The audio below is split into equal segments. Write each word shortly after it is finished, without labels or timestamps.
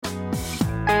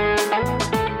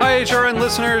HRN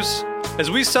listeners.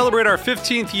 As we celebrate our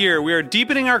 15th year, we are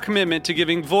deepening our commitment to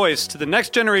giving voice to the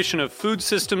next generation of food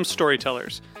systems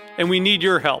storytellers, and we need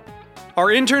your help. Our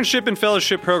internship and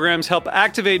fellowship programs help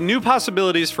activate new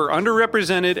possibilities for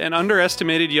underrepresented and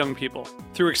underestimated young people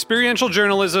through experiential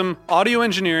journalism, audio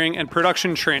engineering, and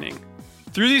production training.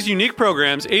 Through these unique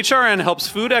programs, HRN helps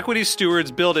food equity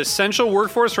stewards build essential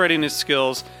workforce readiness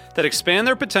skills that expand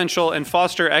their potential and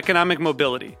foster economic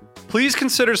mobility. Please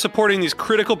consider supporting these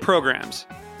critical programs.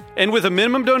 And with a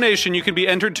minimum donation, you can be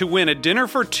entered to win a dinner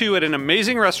for two at an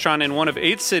amazing restaurant in one of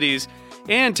 8 cities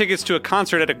and tickets to a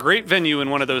concert at a great venue in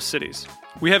one of those cities.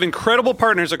 We have incredible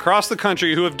partners across the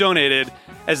country who have donated,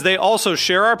 as they also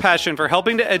share our passion for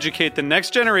helping to educate the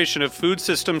next generation of food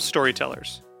systems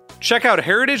storytellers. Check out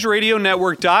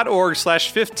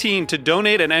heritageradionetwork.org/15 to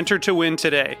donate and enter to win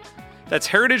today. That's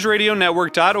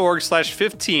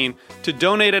heritageradionetwork.org/15 to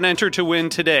donate and enter to win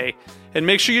today. And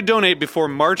make sure you donate before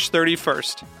March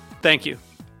 31st. Thank you.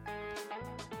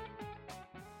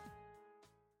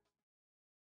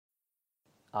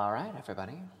 All right,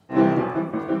 everybody.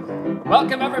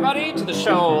 Welcome, everybody, to the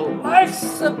show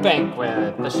Life's a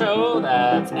Banquet, the show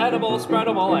that's edible,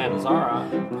 spreadable, and Zara.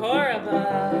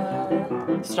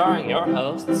 Horrible. Starring your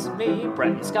hosts, me,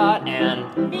 Brenton Scott,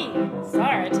 and Me,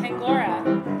 Zara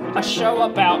Tangora. a show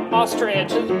about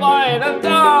ostrich and wine and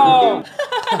dough!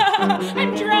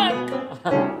 I'm drunk.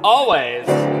 Always.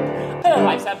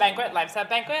 Life's a banquet, life's a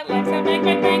banquet, life's a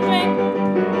banquet,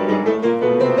 banquet.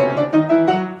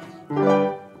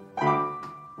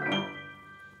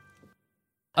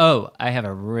 Oh, I have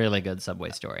a really good Subway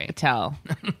story. Tell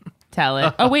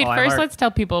it. Oh, wait, I'm first already- let's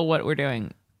tell people what we're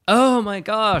doing. Oh my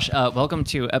gosh. Welcome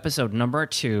to episode number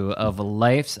 2 of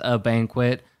Life's a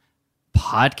Banquet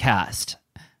podcast.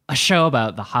 A show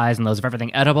about the highs and lows of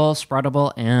everything edible,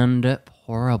 spreadable, and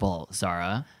pourable,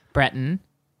 Zara. Breton,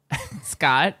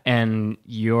 Scott, And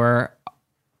you're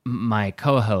my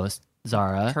co-host,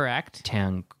 Zara. correct.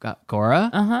 Tangora.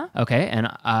 Uh-huh. Okay, and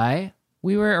I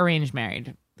We were arranged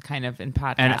married, kind of, in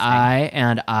podcasting.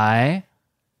 and I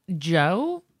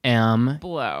Joe am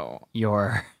Blow.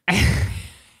 your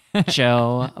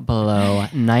Joe Blow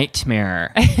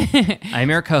Nightmare. I'm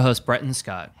your co-host, Bretton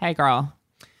Scott. Hey, girl.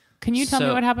 Can you tell me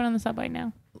So- what happened on the subway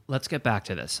now? Let's get back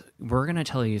to this. We're going to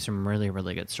tell you some really,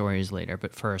 really good stories later,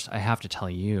 but first, I have to tell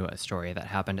you a story that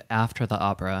happened after the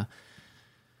opera.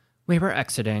 We were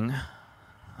exiting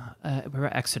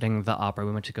the opera.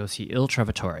 We went to go see Il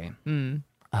Trovatore.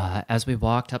 As we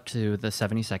walked up to the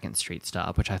 72nd Street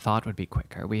stop, which I thought would be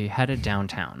quicker, we headed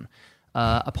downtown.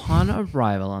 Upon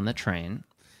arrival on the train,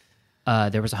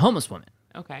 there was a homeless woman.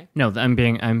 Okay. No, I'm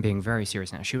being very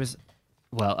serious now. She was,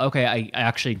 well, okay. I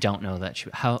actually don't know that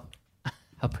how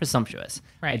presumptuous.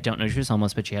 Right. I don't know she was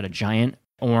homeless, but she had a giant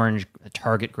orange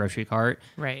Target grocery cart,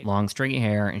 Right. long stringy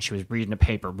hair, and she was reading a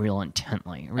paper real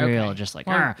intently, Okay. just like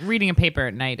Well, "Arr," reading a paper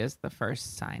at night is the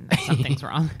first sign that something's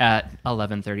wrong. at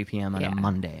 11:30 p.m. on Yeah. a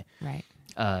Monday. Right.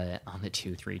 On the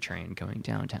 2-3 train going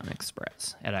downtown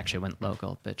express. It actually went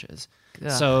local, bitches.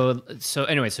 Ugh. So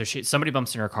anyway, somebody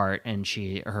bumps in her cart and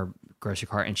her grocery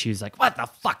cart, and she's like, "What the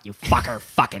fuck, you fucker,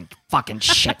 fucking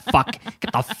shit, fuck,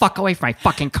 get the fuck away from my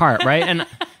fucking cart," right? And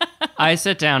I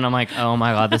sit down, I'm like, "Oh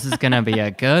my god, this is gonna be a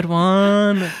good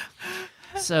one."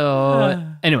 So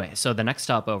anyway, so the next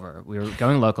stop over, we were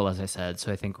going local, as I said.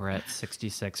 So I think we're at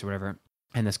 66 or whatever.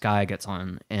 And this guy gets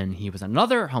on, and he was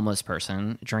another homeless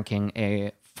person drinking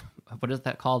a, what is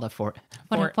that called?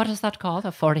 What is that called?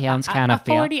 A 40-ounce can a of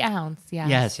beer? 40 ounce,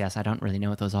 yes. Yes. I don't really know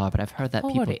what those are, but I've heard that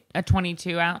people. A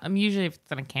 22 ounce. Usually if it's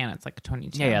in a can, it's like a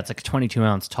 22. Yeah, it's like a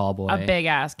 22-ounce tall boy. a big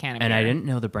ass can of And beer. I didn't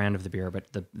know the brand of the beer, but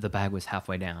the bag was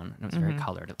halfway down. And it was very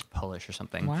colored. It was Polish or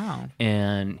something. Wow.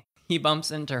 And he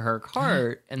bumps into her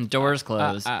cart, and the doors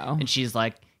close. Uh-oh. And she's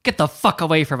like, "Get the fuck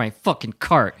away from my fucking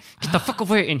cart. Get the fuck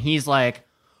away." And he's like,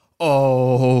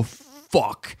 "Oh,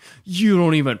 fuck. You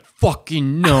don't even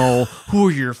fucking know who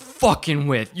you're fucking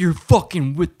with. You're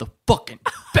fucking with the fucking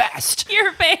best."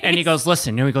 Your face. And he goes,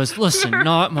 "Listen,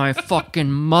 not my fucking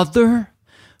mother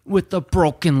with the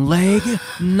broken leg,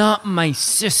 not my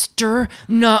sister,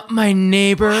 not my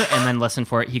neighbor." And then listen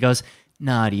for it. He goes,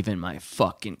 "Not even my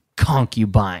fucking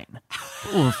concubine.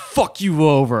 Will fuck you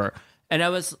over." And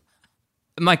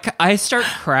I start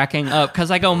cracking up because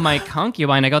I go, "My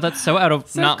concubine." I go, "That's so out of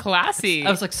so classy.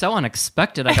 I was like, so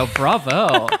unexpected. I go,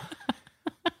 "Bravo."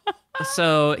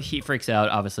 So he freaks out,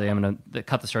 obviously. I'm going to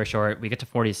cut the story short. We get to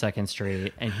 42nd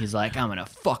Street, and he's like,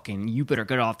 you better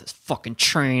get off this fucking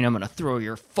train. I'm going to throw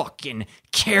your fucking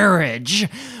carriage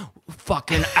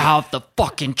fucking out the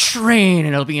fucking train,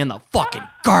 and it'll be in the fucking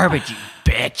garbage, you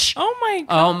bitch. Oh my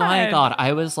god. Oh my God.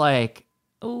 I was like,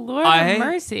 Lord I- of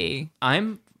mercy.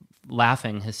 I'm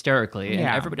laughing hysterically, and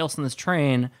Yeah. everybody else in this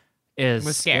train is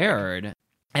Was scared.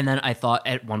 And then I thought,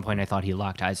 at one point, I thought he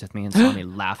locked eyes with me and saw me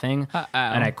laughing. Uh-oh.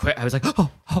 And I quit. I was like,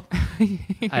 oh. You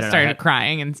I don't know. started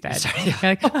crying instead. You're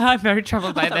like, oh, I'm very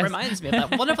troubled by That this. reminds me of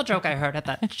that wonderful joke I heard at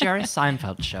that Jerry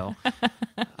Seinfeld show. Oh,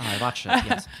 I watched it,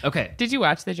 yes. Okay. Did you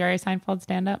watch the Jerry Seinfeld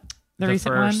stand-up? The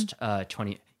recent first one?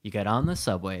 20, you get on the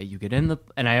subway, you get in the,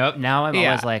 and I'm Yeah.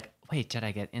 always like, wait, did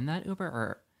I get in that Uber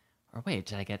or wait,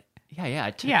 did I get,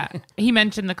 yeah. Yeah. He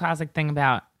mentioned the classic thing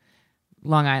about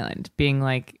Long Island being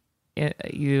like,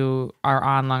 you are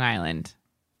on Long Island.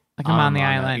 Like I'm on the Long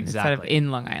Island, island instead of exactly.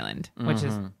 in Long Island, which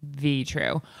is the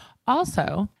true.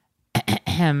 Also,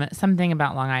 something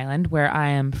about Long Island, where I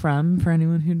am from, for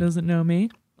anyone who doesn't know me,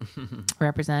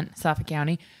 represent Suffolk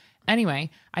County. Anyway,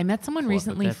 I met someone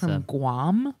recently that's from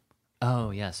Guam.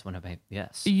 Oh, yes,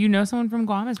 yes. You know someone from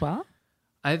Guam as well?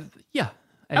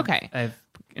 Okay. I've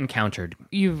encountered,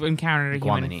 You've encountered a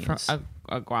human from Guamanese.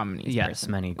 a Guamanese yes,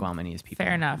 person. many Guamanese people.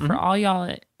 Fair enough. For all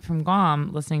y'all from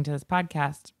Guam listening to this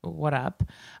podcast, what up?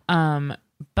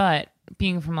 But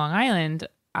being from Long Island,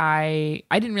 I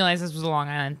didn't realize this was a Long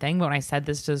Island thing. But when I said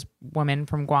this to this woman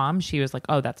from Guam, she was like,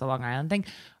 "Oh, that's a Long Island thing."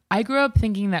 I grew up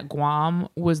thinking that Guam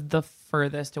was the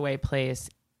furthest away place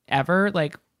ever.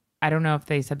 Like, I don't know if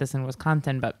they said this in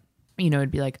Wisconsin, but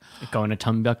it'd be like, Going to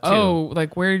Timbuktu. oh,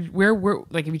 like where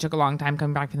like if you took a long time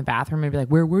coming back from the bathroom, it'd be like,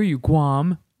 where were you,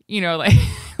 Guam? Like,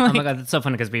 Oh my God, that's so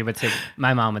funny because we would say,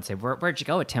 my mom would say, where'd you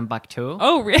go, at Timbuktu?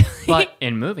 oh, really? But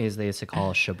in movies, they used to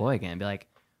call Sheboygan and be like,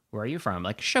 where are you from?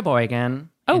 Like, Sheboygan.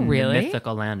 Oh, in the really?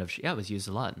 mythical land of, it was used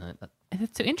a lot.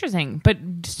 That's so interesting. But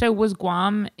so was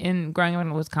Guam growing up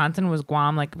in Wisconsin? Was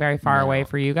Guam like very far away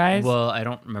for you guys? Well, I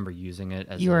don't remember using it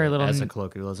as, You were a little as a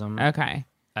colloquialism. Okay,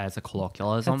 As a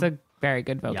colloquialism. that's a very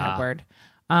good vocab Yeah. word.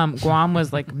 Guam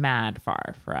was like mad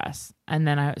far for us. And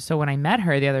then so when I met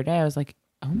her the other day, I was like,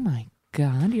 oh my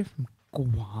God, you're from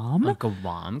Guam? Like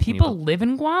Guam. Can you People live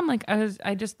in Guam? Like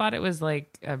I just thought it was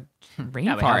like a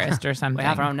rainforest or something. We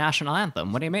have our own national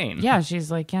anthem. What do you mean? Yeah,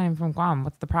 she's like, yeah, I'm from Guam.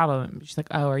 What's the problem? She's like,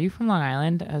 oh, are you from Long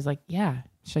Island? I was like, yeah.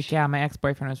 She's like, yeah, my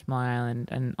ex-boyfriend was from Long Island,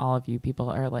 and all of you people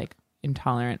are like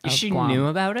intolerant of She Guam. knew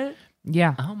about it?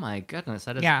 Yeah. Oh my goodness.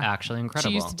 That is Yeah. actually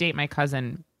incredible. She used to date my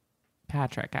cousin,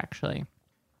 Patrick, actually.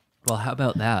 Well, how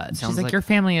about that? It sounds She's like, your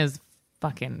family is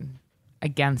fucking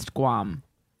against Guam.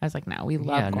 I was like, no, we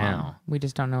love Guam. no. We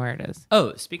just don't know where it is.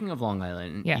 Oh, speaking of Long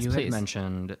Island, Yes, you please. had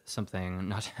mentioned something,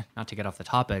 not to get off the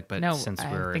topic, but No, since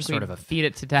I we're think sort we of a beat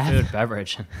it to death. food,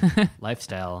 beverage, and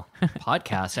lifestyle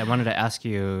podcast, I wanted to ask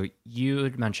you, you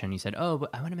had mentioned, you said, oh,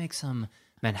 but I want to make some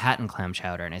Manhattan clam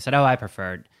chowder. And I said, oh, I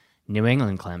preferred New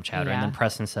England clam chowder. And Yeah. then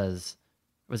Preston says,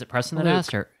 was it Preston that Luke.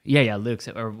 asked? Or, yeah, Luke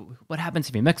said, or what happens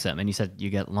if you mix them? And you said, you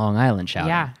get Long Island chowder.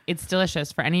 Yeah, it's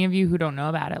delicious. For any of you who don't know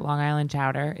about it, Long Island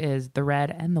chowder is the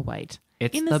red and the white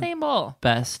It's in the same bowl.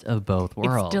 Best of both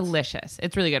worlds. It's delicious.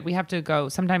 It's really good. We have to go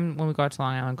sometime when we go out to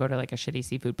Long Island, go to like a shitty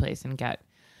seafood place and get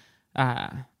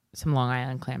some Long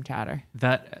Island clam chowder.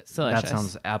 That delicious.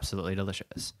 sounds absolutely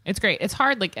delicious. It's great. It's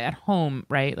hard like at home,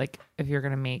 right? Like if you're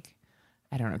going to make,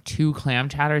 I don't know, 2 clam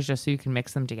chowders just so you can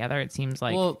mix them together, it seems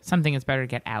like something is better to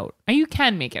get out. And you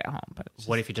can make it at home, but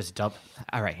What if you just double?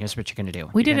 All right, here's what you're gonna do.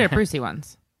 we You're did it at gonna- Brucey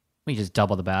once. We just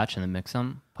double the batch and then mix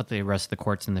them. Put the rest of the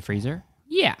quarts in the freezer.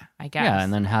 Yeah, I guess. Yeah,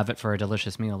 and then have it for a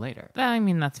delicious meal later. I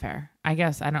mean, that's fair. I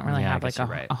guess I don't really Yeah, I have like guess you're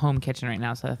right. a home kitchen right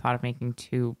now, so the thought of making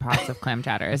 2 pots of clam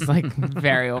chowder is like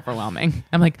very overwhelming.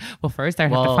 I'm like, well, first I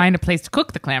have to Well- find a place to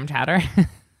cook the clam chowder.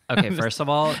 Okay, first of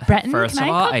all, Breton, can I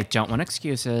cook? I don't want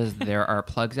excuses. There are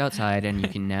plugs outside, and you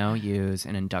can now use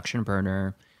an induction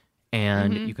burner.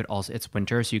 And you could also, it's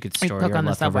winter, so you could store cook your on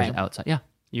the leftovers subway. outside. Yeah,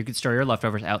 you could store your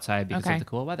leftovers outside because Okay. of the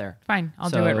cool weather. Fine, I'll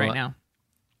do it So, right now.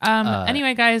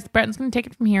 Anyway, guys, Breton's going to take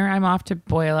it from here. I'm off to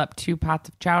boil up 2 pots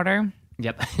of chowder.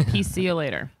 Yep. Peace, see you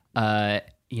later.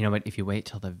 You know what? If you wait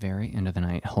till the very end of the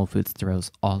night, Whole Foods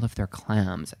throws all of their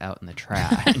clams out in the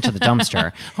trash into the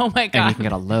dumpster. Oh my And you God. can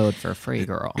get a load for free,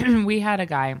 girl. We had a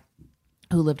guy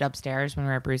who lived upstairs when we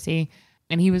were at Brucey,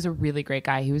 and he was a really great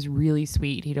guy. He was really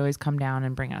sweet. He'd always come down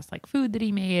and bring us like food that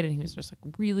he made, and he was just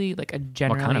like really like a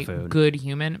generally food? good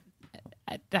human.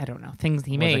 I don't know, things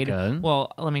he Was it made. good?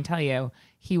 Well, let me tell you,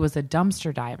 he was a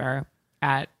dumpster diver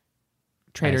at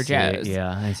Trader I see. Joe's.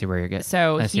 Yeah, I see where you're getting.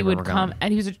 So I see he where would we're come, going.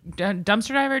 and he was a dumpster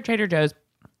diver at Trader Joe's.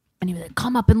 And he was like,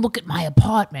 come up and look at my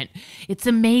apartment. It's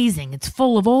amazing. It's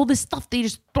full of all this stuff. They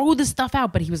just throw this stuff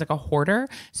out. But he was like a hoarder.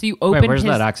 So you open Wait, where's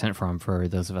his... that accent from for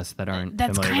those of us that aren't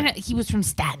That's familiar kind of... He was from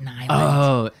Staten Island.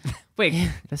 Oh, wait.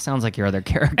 This sounds like your other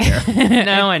character.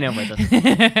 No, I know where this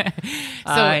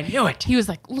So I knew it. He was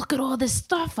like, look at all this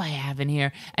stuff I have in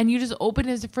here. And you just open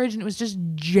his fridge and it was just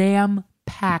jam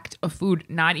packed of food,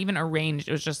 not even arranged.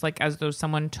 It was just like as though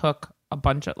someone took a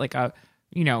bunch of like a,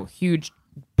 huge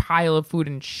pile of food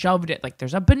and shoved it. Like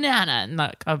there's a banana and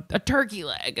like a turkey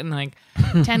leg and like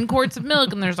 10 quarts of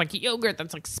milk and there's like yogurt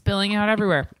that's like spilling out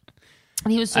everywhere.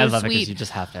 And he was so I love it sweet. because you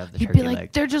just have to have the He'd turkey be like,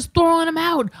 leg. they're just throwing them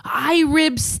out. Eye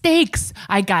rib steaks.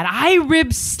 I got eye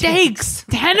rib steaks.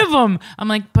 10 of them. I'm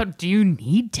like, but do you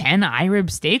need 10 eye rib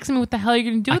steaks? I mean, what the hell are you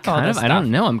going to do with all this stuff? I don't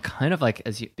know. I'm kind of like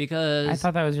because I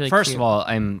thought that was really First cute. of all,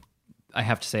 I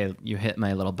have to say you hit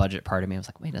my little budget part of me. I was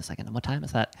like, wait a second, what time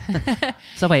is that?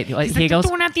 So wait, He's he like, they're goes.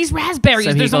 throwing out these raspberries.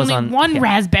 So he There's goes only on- one yeah.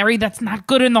 raspberry that's not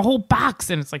good in the whole box.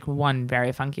 And it's like one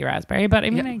very funky raspberry. But I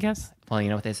mean, I guess. Well, you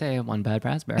know what they say, one bad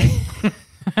raspberry.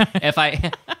 if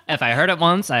I heard it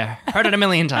once, I heard it a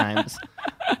million times.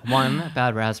 One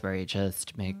bad raspberry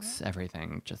just makes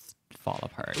everything just fall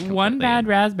apart. One completely. bad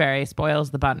raspberry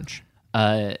spoils the bunch.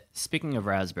 Speaking of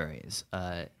raspberries,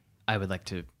 I would like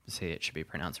to say it should be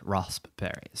pronounced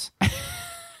raspberries.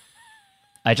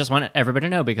 I just want everybody to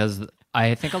know because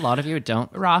I think a lot of you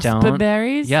don't.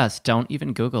 Raspberries? Yes, don't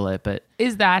even Google it. But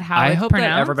Is that how I it's hope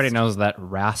pronounced? that everybody knows that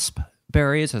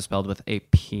raspberries is spelled with a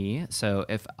P. So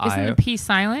if Isn't the P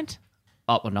silent?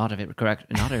 well, not with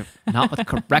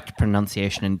correct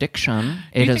pronunciation and diction,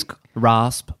 it is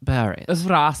raspberries.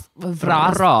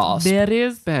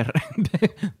 Raspberries?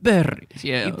 Berries,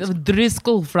 yeah.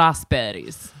 Driscoll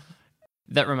raspberries.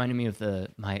 That reminded me of the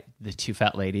two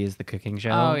fat ladies, the cooking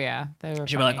show. Oh, yeah. They were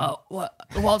She'd be like, funny. "Oh,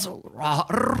 what's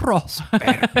raspberries?"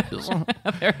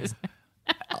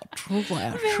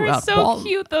 They were so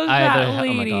cute, those fat oh my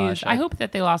ladies. gosh, I hope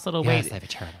that they lost a little Yes, weight they have a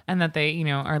terrible. and that they,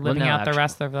 are living no, out the actually-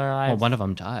 rest of their Well, lives. one of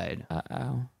them died.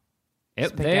 Uh-oh. They're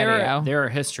Spaghetti-o.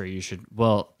 history. You should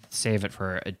save it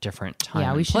for a different time.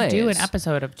 Yeah, we and should do an place.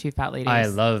 episode of Two Fat Ladies. I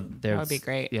love That would be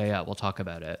great. Yeah, we'll talk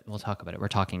about it. We're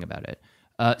talking about it.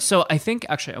 So I think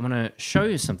actually I want to show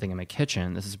you something in my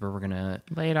kitchen. This is where we're gonna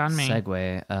Lay it on me.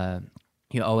 segue.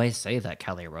 You always say that,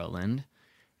 Kelly Rowland.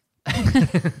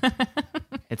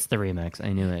 It's the remix.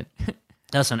 I knew it.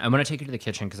 Listen, I'm gonna take you to the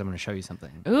kitchen because I'm gonna show you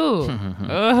something. Ooh.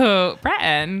 Ooh.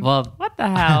 Breton. Well- what the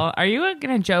hell? Are you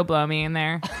going to Joe Blow me in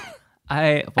there?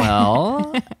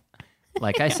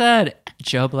 Like I said,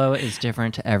 Joe Blow is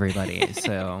different to everybody.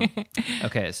 So,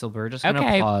 okay, so we're just gonna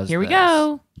Okay, pause. here we this.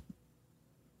 go.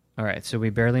 All right, so we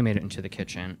barely made it into the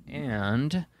kitchen,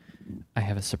 and I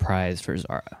have a surprise for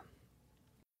Zara.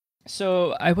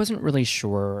 So I wasn't really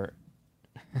sure.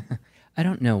 I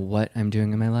don't know what I'm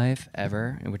doing in my life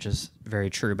ever, which is very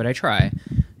true, but I try.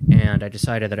 And I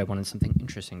decided that I wanted something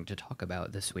interesting to talk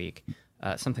about this week,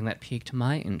 something that piqued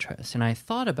my interest. And I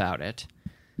thought about it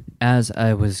as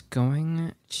I was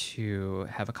going to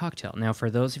have a cocktail. Now, for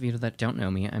those of you that don't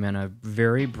know me, I'm in a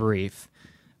very brief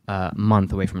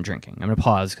month away from drinking. I'm going to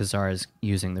pause because Zara's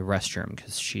using the restroom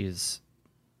because she's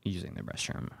using the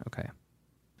restroom. Okay.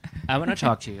 I want to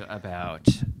talk to you about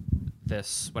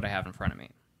what I have in front of me.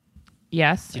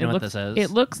 Yes. Do you know what this is?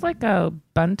 It looks like a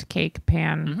bundt cake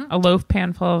pan, a loaf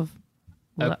pan full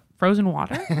of frozen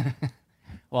water.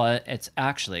 Well, it's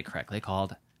actually correctly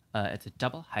called, it's a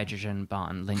double hydrogen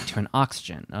bond linked to an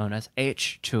oxygen known as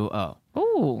H2O.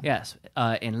 Ooh. Yes,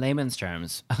 in layman's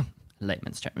terms,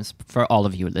 for all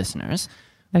of you listeners,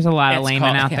 There's a lot of It's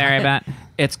laymen called- out there, I bet.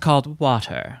 it's called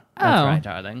water. That's Oh. right,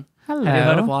 darling. Hello. Have you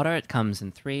heard of water? It comes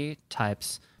in 3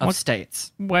 types of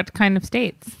states. What kind of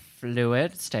states?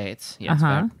 Fluid states, yes,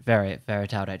 Uh-huh. very, very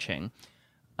Tao-Te-Ching.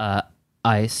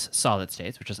 Ice, solid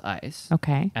states, which is ice.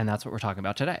 Okay. And that's what we're talking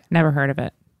about today. Never heard of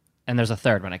it. And there's a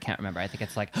third one I can't remember. I think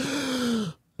it's like...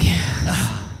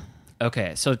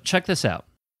 Okay, so check this out.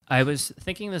 I was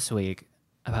thinking this week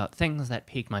about things that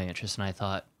piqued my interest, and I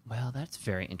thought, well, that's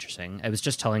very interesting. I was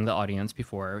just telling the audience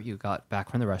before you got back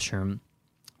from the restroom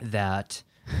that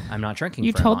I'm not drinking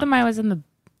You for a told them month. I was on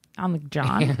the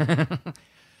John?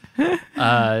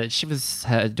 She was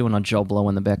doing a Joe Blow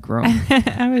in the back room.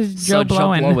 I was Joe So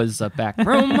blowing. Joe Blow was back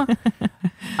room.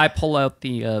 I pull out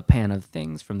the pan of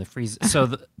things from the freezer.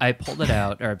 So I pulled it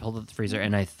out the freezer,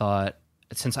 and I thought,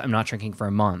 since I'm not drinking for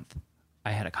a month, I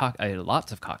had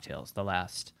lots of cocktails the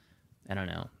last, I don't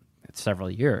know, several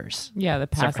years. Yeah, the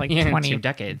past Several- like 2 25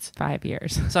 decades.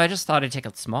 years. So I just thought I'd take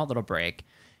a small little break.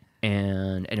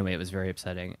 And anyway, it was very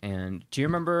upsetting. And do you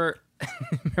remember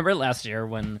last year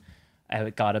when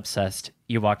I got obsessed?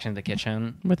 You walked into the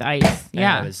kitchen. With ice.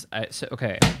 And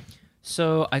Yeah.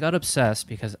 So I got obsessed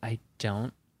because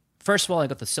first of all, I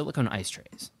got the silicone ice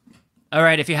trays. All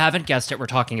right, if you haven't guessed it, we're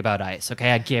talking about ice,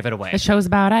 okay? I gave it away. The show's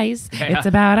about ice. It's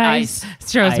about ice. The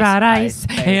show's about ice.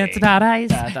 It's about ice.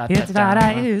 It's about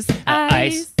ice.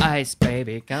 Ice. Ice,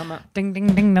 baby, come on. Ding, ding,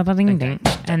 ding, ding, ding, ding.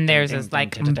 And there's this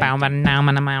like, ding, ding, ding, bow, bow, now,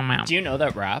 now, now, now. Do you know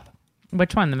that rap?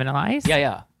 Which one? The Vanilla Ice?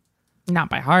 Yeah. Not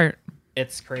by heart.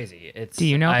 It's crazy. Do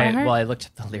you know it by heart? Well, I looked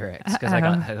at the lyrics because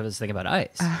I was thinking about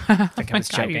ice. I think I was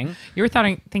God, joking. You were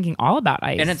thinking all about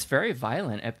ice. And it's very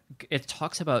violent. It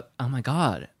talks about, oh my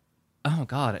God,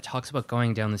 it talks about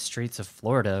going down the streets of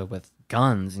Florida with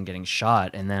guns and getting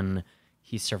shot, and then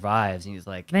he survives, and he's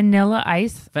like, Vanilla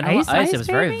Ice. Vanilla Ice. It was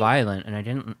very baby? violent,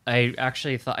 and I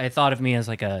actually thought of me as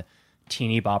like a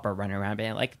teeny bopper running around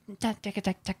being like, da, da, da,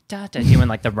 da, da, da, doing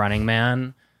like the Running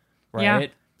Man,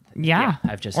 right? Yeah.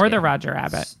 I've just or the Roger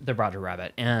Rabbit. The Roger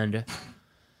Rabbit, and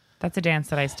That's a dance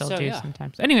that I still So, do yeah.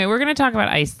 sometimes. Anyway, we're going to talk about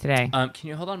ice today. can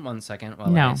you hold on 1 second while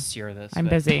No. I sear this? I'm bit?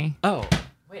 busy. Oh,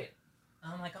 wait.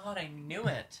 Oh my God, I knew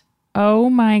it. Oh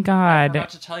my I God. forgot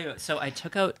to tell you. So I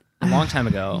took out a long time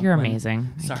ago. You're when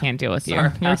amazing. I Zara- can't deal with you. Zara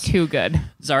You're passed- too good.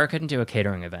 Zara couldn't do a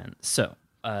catering event, so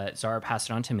Zara passed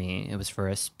it on to me. It was for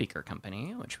a speaker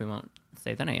company, which we won't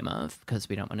say the name of because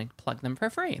we don't want to plug them for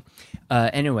free.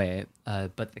 Anyway,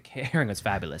 but the catering was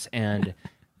fabulous, and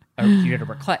you did a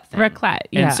raclette thing. Raclette,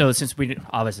 yeah. And so since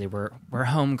we're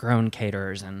homegrown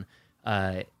caterers, and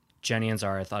Jenny and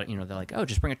Zara thought, they're like, oh,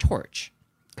 just bring a torch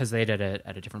because they did it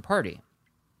at a different party.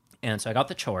 And so I got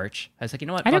the torch. I was like, you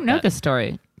know what? I don't Fuck know that. this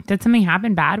story. Did something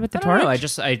happen bad with the I don't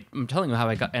torch? know. I'm telling you how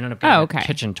I ended up getting Oh, okay. a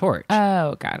kitchen torch.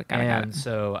 Oh, got it. And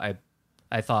so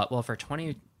I thought, well, for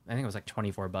I think it was like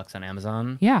 $24 on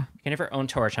Amazon. Yeah. You can have your own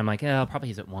torch. I'm like, yeah, I'll probably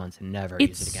use it once and never use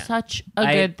It's it again. such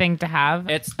a good thing to have.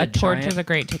 It's a the torch giant- is a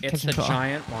great It's kitchen the tool.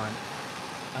 giant one.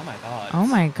 Oh my God. Oh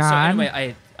my So God.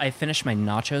 anyway, I finished my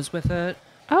nachos with it.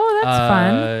 Oh,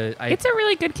 that's fun. It's It's a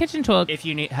really good kitchen tool. if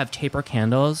you have taper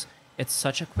candles, it's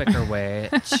such a quicker way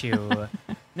to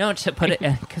put it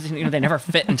in because they never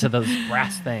fit into those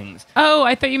brass things. Oh,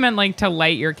 I thought you meant like to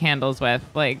light your candles with.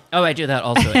 Like, Oh, I do that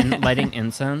also. And lighting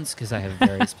incense, because I have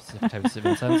very specific types of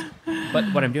incense. But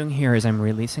what I'm doing here is I'm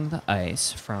releasing the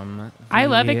ice from I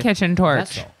love a the kitchen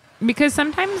torch vessel. because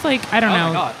sometimes, like, I don't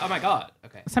know. Oh my god.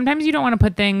 Okay. Sometimes you don't want to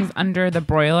put things under the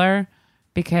broiler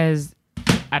because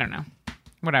I don't know.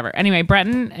 Whatever. Anyway,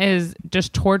 Breton is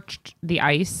just torched the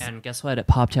ice. And guess what? It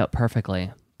popped out perfectly.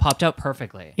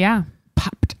 Yeah.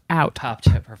 Popped out. Popped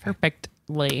out perfectly.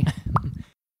 Perfectly.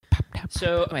 Popped out.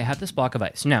 So I have this block of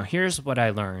ice. Now, here's what I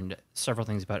learned. Several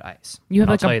things about ice. You have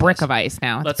I'll like tell a you brick this. of ice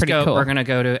now. It's Let's pretty go. cool. We're gonna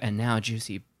go to and now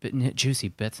juicy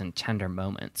bits and tender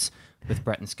moments with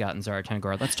Breton Scott and Zara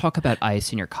Tangora. Let's talk about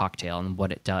ice in your cocktail and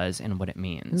what it does and what it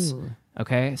means. Ooh.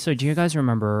 Okay. So do you guys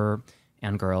remember,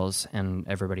 and girls and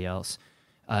everybody else,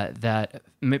 that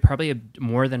probably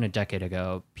more than a decade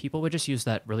ago, people would just use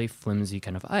that really flimsy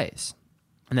kind of ice.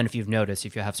 And then if you've noticed,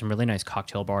 if you have some really nice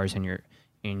cocktail bars in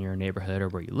your neighborhood or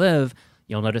where you live,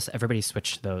 you'll notice everybody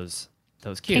switched those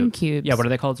cubes. King cubes. Yeah, what are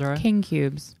they called, Zara? King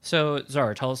cubes. So,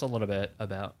 Zara, tell us a little bit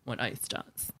about what ice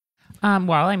does.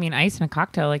 Well, I mean, ice in a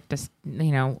cocktail, like just,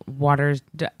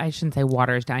 I shouldn't say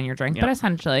waters down your drink, Yeah. but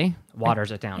essentially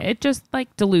Waters it down. it just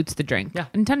like dilutes the drink Yeah.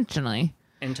 intentionally.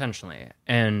 Intentionally.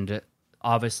 And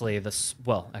obviously this,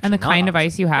 well, actually And the not kind of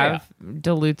obvious. ice you have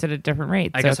dilutes at a different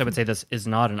rate. I So guess I would say this is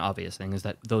not an obvious thing, is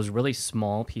that those really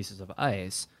small pieces of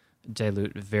ice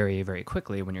dilute very, very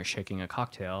quickly when you're shaking a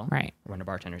cocktail. Right. Or when a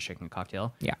bartender's shaking a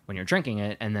cocktail. Yeah. When you're drinking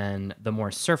it, and then the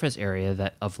more surface area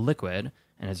that of liquid,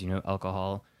 and as you know,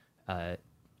 alcohol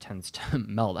tends to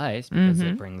melt ice because Mm-hmm.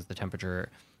 it brings the temperature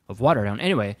of water down.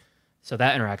 Anyway, so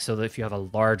that interacts. So that if you have a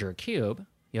larger cube,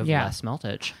 you have Yeah. less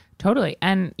meltage. Totally.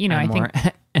 And, And I more,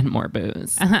 think, and more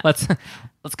booze. Let's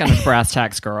kind of brass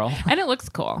tacks, girl. and it looks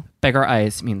cool. Bigger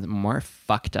ice means more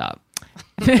fucked up.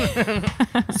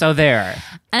 So there.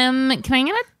 Can I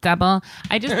get a double?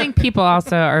 I just think people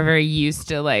also are very used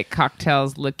to like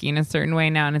cocktails looking a certain way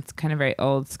now, and it's kind of very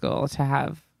old school to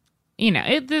have,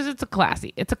 it's a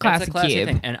classy It's a classy cube.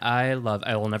 thing, and I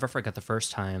will never forget the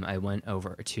first time I went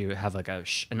over to have like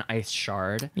an ice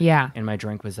shard. Yeah. And my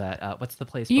drink was at what's the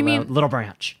place? You below? mean- Little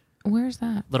Branch? Where's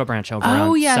that? Little Branch over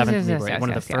Oh, on yes, 7th yes, Newbury. yes, One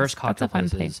yes, of the yes. first cocktail That's a fun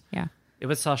places. place. Yeah. It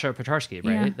was Sasha Petarsky,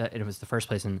 right? Yeah. That it was the first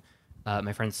place, and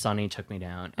my friend Sonny took me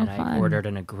down, and I fun. ordered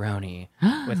a Negroni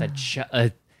with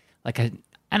An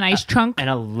ice trunk. an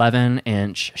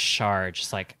 11-inch shard,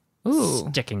 just like Ooh,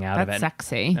 sticking out of that's it.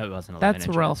 sexy. No, it wasn't 11 That's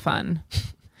inches, real but fun.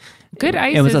 Good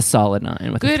ice. It was a is solid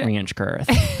 9 with good- a 3-inch girth.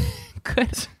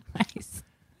 good ice.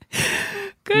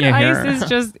 Good You hear ice her. is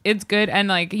just, it's good. And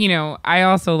like, I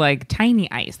also like tiny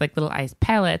ice, like little ice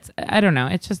pellets. I don't know.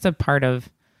 It's just a part of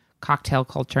cocktail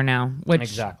culture now, which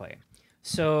Exactly.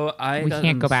 So I We got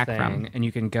can't go this back thing, from. and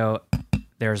you can go.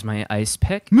 There's my ice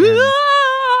pick. and-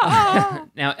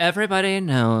 now everybody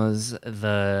knows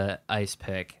the ice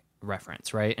pick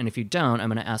reference, right? And if you don't, I'm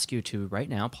going to ask you to right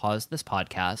now pause this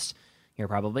podcast, You're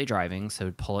probably driving,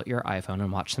 so pull out your iPhone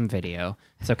and watch some video.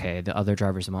 It's okay. The other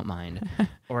drivers won't mind.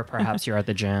 Or perhaps you're at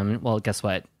the gym. Well, guess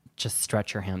what? Just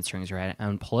stretch your hamstrings, right?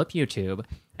 And pull up YouTube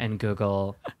and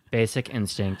Google Basic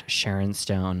Instinct Sharon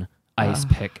Stone ice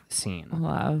pick scene.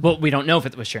 Love. Well, we don't know if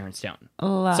it was Sharon Stone.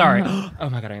 Love. Sorry. Oh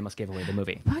my God, I almost gave away the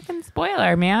movie. Fucking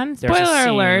spoiler, man. There's a Spoiler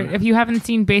alert. scene- If you haven't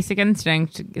seen Basic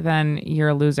Instinct, then you're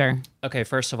a loser. Okay,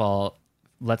 first of all,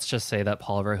 let's just say that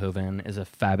Paul Verhoeven is a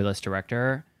fabulous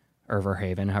director. Or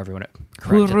Verhoeven, however you want to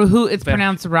correct it. Who it's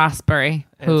pronounced Raspberry.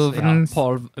 It's- yeah, Hoovens.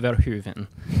 Paul Verhoeven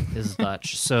is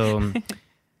Dutch. So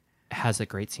has a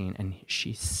great scene, and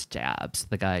she stabs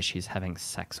the guy she's having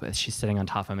sex with. She's sitting on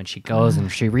top of him, and she goes and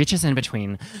she reaches in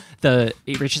between the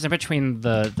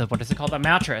what is it called, the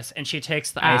mattress, and she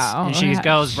takes the ice Ow. and she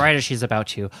goes right as she's about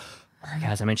to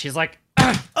orgasm, and she's like, Oh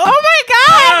my god!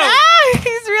 Ah,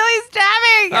 he's really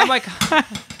stabbing. oh my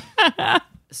God.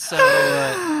 So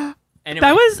anyway,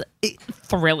 That was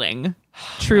thrilling.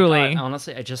 Truly.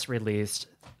 honestly, I just released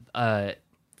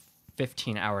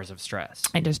 15 hours of stress.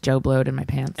 I just Joe blowed in my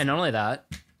pants. And not only that,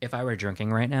 if I were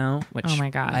drinking right now, which Oh my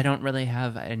God. I don't really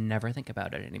have, I never think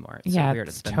about it anymore. It's yeah, so weird.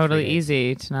 it's been totally 3 days.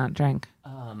 easy to not drink.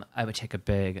 I would take a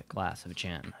big glass of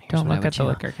gin. Here's Don't what I look would at the do.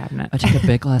 liquor cabinet. I'd take a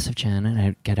big glass of gin and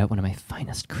I'd get out one of my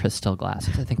finest crystal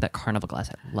glasses. I think that Carnival glass,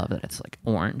 I love that it's like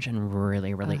orange and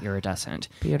really, really iridescent.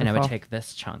 And I beautiful. would take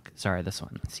this chunk. Sorry, this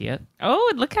one. See it?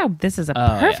 Oh, look how this is a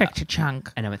Oh, yeah. perfect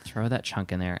chunk. And I would throw that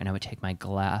chunk in there and I would take my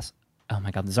glass. Oh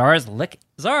my God,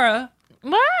 Zara!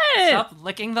 What? Stop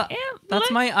licking the. Ew, That's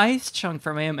lick- my ice chunk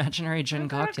for my imaginary gin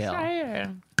cocktail.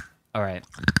 Excited. All right.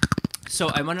 So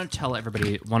I want to tell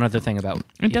everybody one other thing about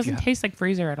It doesn't taste like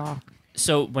freezer at all.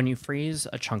 So when you freeze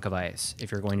a chunk of ice,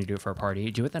 if you're going to do it for a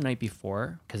party, do it the night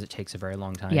before because it takes a very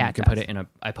long time. Yeah, you it can put does. it in a.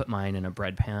 I put mine in a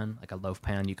bread pan, like a loaf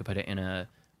pan. You could put it in a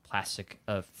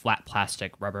flat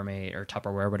plastic Rubbermaid or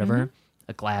Tupperware, whatever. Mm-hmm.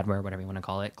 A Gladware, whatever you want to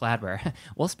call it. Gladware.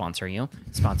 We'll sponsor you.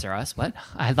 Sponsor us. What?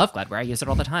 I love Gladware. I use it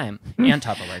all the time. And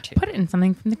Tupperware too. Put it in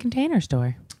something from the Container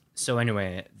Store. So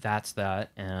anyway, that's that.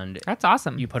 And That's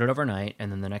awesome. you put it overnight,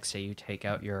 and then the next day you take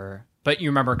out your. But you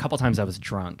remember a couple times I was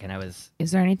drunk, and I was.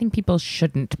 Is there anything people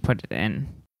shouldn't put it in?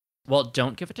 Well,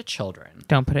 don't give it to children.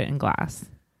 Don't put it in glass.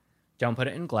 Don't put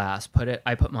it in glass.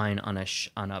 I put mine on a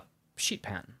sheet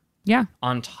pan Yeah.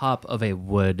 on top of a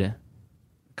wood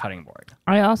cutting board.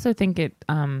 I also think it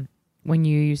when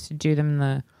you used to do them in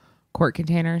the quart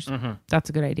containers, that's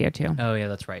a good idea too. Oh yeah,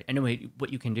 that's right. Anyway,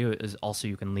 what you can do is also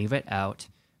you can leave it out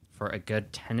for a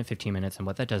good 10 to 15 minutes, and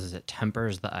what that does is it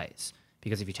tempers the ice.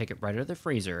 Because if you take it right out of the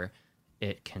freezer,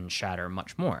 it can shatter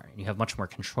much more. You have much more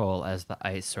control as the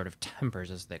ice sort of tempers,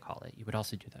 as they call it. You would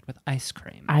also do that with ice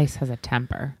cream. Ice has a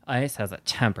temper. Ice has a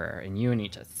temper, and you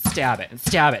need to stab it and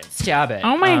stab it and stab it.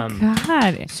 Oh my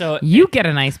god! So You get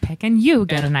a nice pick, and you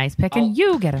get a and nice pick, I'll- and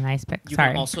you get a nice pick. You Sorry.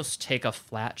 can also take a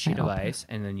flat sheet of open it. ice,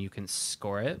 and then you can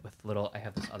score it with little. I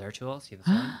have this other tool. See this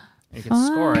one? And you can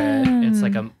score it. It's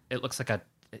like It looks like a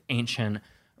ancient.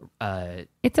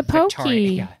 It's a pokey.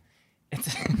 Victorian. Yeah.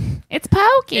 It's It's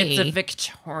pokey. it's a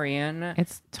Victorian.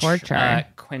 It's torture.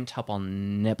 Quintuple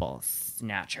nipple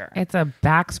snatcher. It's a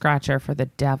back scratcher for the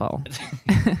devil.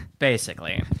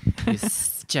 Basically, you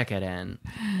stick it in,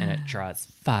 and it draws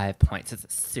 5 points. It's a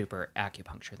super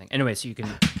acupuncture thing. Anyway, so you can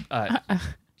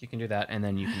do that, and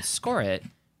then you can score it,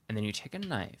 and then you take a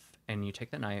knife, and you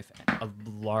take the knife, a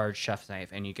large chef's knife,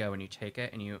 and you go and you take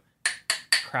it and you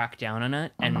crack down on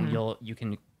it, and you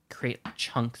can create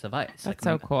chunks of ice. That's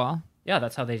so cool. Yeah,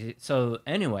 that's how they do. So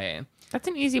anyway, That's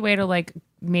an easy way to like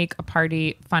make a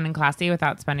party fun and classy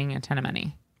without spending a ton of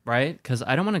money. right? Because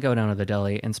I don't want to go down to the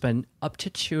deli and spend up to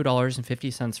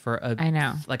 $2.50 for I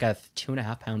know. like a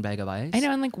 2.5 pound bag of ice. I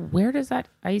know, and like, where does that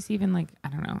ice even like? I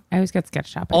don't know. I always get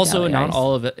sketched up. At Also, deli not ice.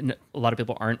 all of it. A lot of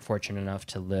people aren't fortunate enough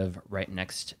to live right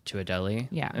next to a deli.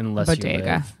 Yeah, unless bodega, you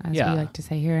live. as Yeah, we like to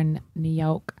say here in New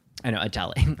York. I know a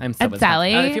deli. I'm so A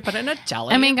deli? If you put it in a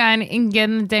deli, Oh my god, and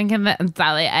getting thinking the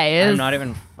deli ice. I'm not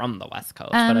even from the West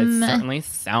Coast, but I certainly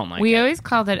sound like We it. always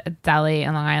called it a deli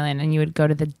in Long Island, and you would go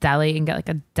to the deli and get like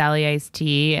a deli iced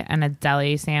tea and a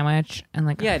deli sandwich and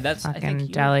like Yeah, a that's- I fucking think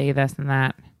you- deli this and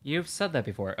that. You've said that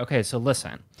before. Okay, so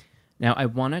listen. Now I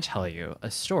want to tell you a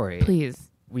story.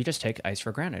 Please, We just take ice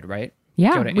for granted, right?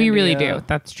 yeah, Go to we really India. do.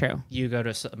 That's true. You go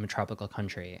to some tropical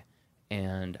country,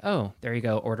 and oh, there you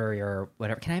go. Order your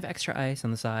whatever. Can I have extra ice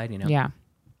on the side? You know. Yeah.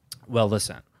 Well,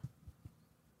 listen.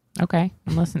 Okay,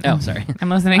 I'm listening. Oh, sorry. I'm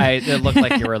listening. It looked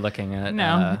like you were looking at.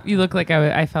 no, you look like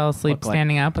I fell asleep look like-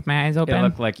 standing up with my eyes It open.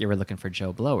 looked like you were looking for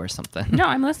Joe Blow or something. No,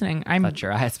 I'm listening. I'm Thought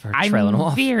your eyes were trailing I'm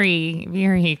off. very,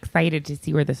 very excited to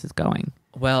see where this is going.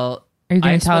 Well, Are you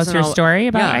going ice to tell us wasn't your al- story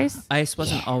about yeah, ice? Ice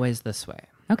wasn't always this way.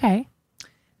 Okay.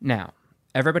 Now,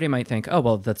 everybody might think, oh,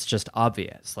 well, that's just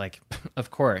obvious. Like, of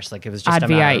course, like it was just a Obvi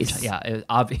matter ice. of, yeah, it was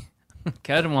obvious.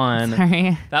 Good one.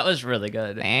 Sorry. That was really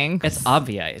good. Thanks. It's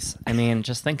obvious. I mean,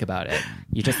 just think about it.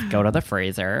 You just go to the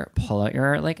freezer, pull out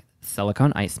your like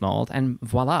silicone ice mold, and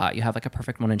voila, you have like a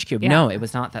perfect 1-inch cube. Yeah. No, it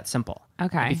was not that simple.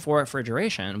 Okay. Before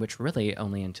refrigeration, which really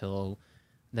only until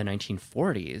the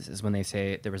 1940s is when they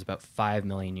say there was about 5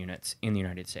 million units in the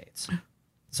United States.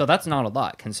 So that's not a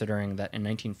lot considering that in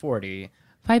 1940,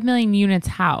 5 million units.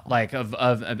 How? like of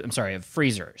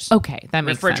freezers. Okay, that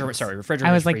makes sense. Refrigerators.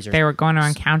 I was like, freezers. they were going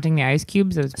around counting the ice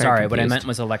cubes. I was very Sorry, what I confused. meant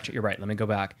was electric. You're right. Let me go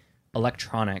back.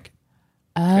 Electronic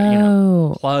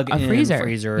Oh, plug a in freezer.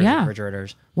 freezers, Yeah.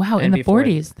 refrigerators. Wow, in And the before-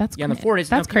 40s. That's yeah, in the cra- 40s.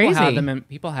 That's people crazy. Had them and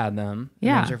people had them.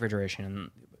 Yeah. There was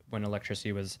refrigeration when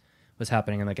electricity was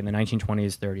happening, like in the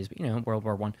 1920s, 30s. But World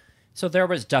War One. So there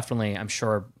was definitely, I'm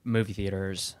sure, movie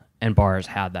theaters and bars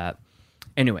had that.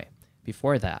 Anyway,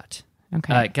 before that,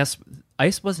 Okay. guess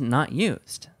ice was not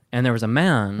used, and there was a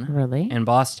man Really? in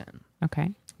Boston.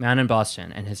 Okay. Man in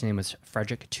Boston, and his name was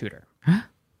Frederick Tudor.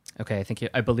 Okay,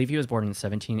 I believe he was born in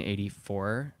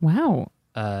 1784. Wow.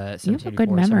 You have a good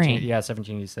memory.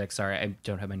 1786. Sorry, I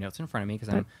don't have my notes in front of me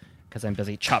because I'm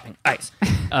busy chopping ice.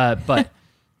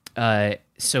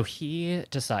 So he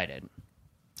decided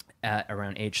at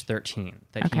around age 13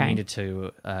 that he Okay. needed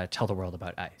to tell the world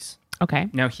about ice. Okay.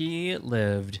 Now he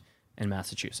lived in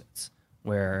Massachusetts,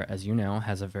 where, as you know,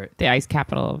 has a very The ice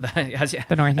capital of as,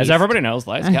 the Northeast. as everybody knows,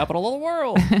 the ice capital of the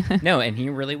world. No, and he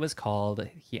really was called.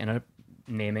 He ended up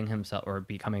naming himself or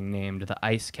becoming named the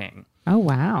Ice King. Oh,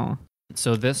 wow.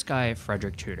 So this guy,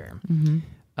 Frederick Tudor, Mm-hmm.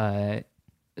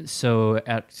 so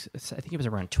I think he was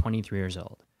around 23 years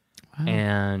old. Wow.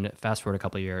 And fast forward a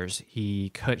couple of years,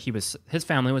 his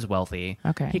family was wealthy.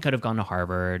 Okay. He could have gone to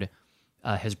Harvard.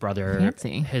 His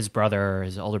Fancy. his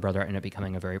older brother ended up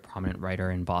becoming a very prominent writer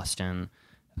in Boston.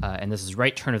 And this is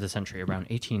right turn of the century, around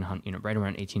 1800, right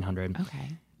around 1800.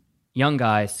 Okay. Young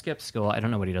guy, skips school. I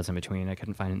don't know what he does in between. I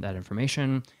couldn't find that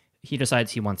information. He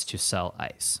decides he wants to sell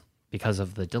ice because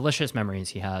of the delicious memories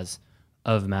he has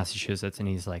of Massachusetts. And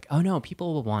he's like, oh no,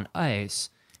 people will want ice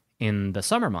in the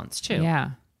summer months too.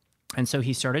 Yeah. And so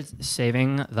he started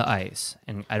saving the ice.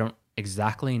 And I don't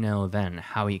exactly know then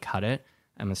how he cut it.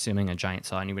 I'm assuming a giant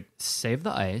saw. And he would save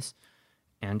the ice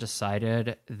and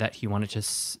decided that he wanted to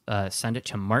send it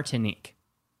to Martinique.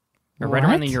 Right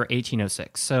around the What? year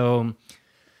 1806. So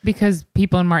Because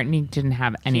people in Martinique didn't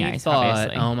have any he ice, thought,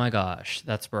 obviously. oh my gosh,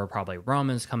 that's where probably rum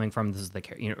is coming from. This is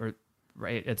the,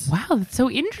 right? It's Wow, that's so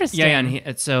interesting. yeah,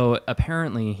 and so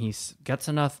apparently he gets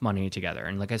enough money together,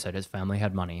 and like I said, his family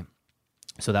had money,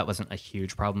 so that wasn't a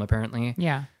huge problem apparently.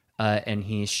 Yeah. And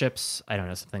he ships, I don't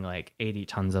know, something like 80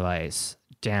 tons of ice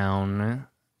down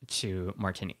to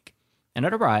Martinique, and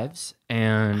it arrives,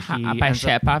 and he By ends up-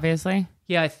 ship, obviously.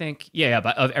 yeah, I think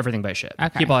but of everything by ship.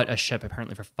 Okay. He bought a ship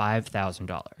apparently for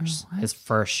 $5,000. His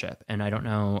first ship, and I don't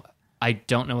know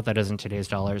what that is in today's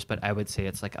dollars, but I would say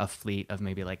it's like a fleet of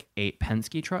maybe like 8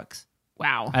 Penske trucks.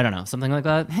 Wow. I don't know, something like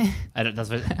that. I don't. That's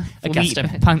what a Fleet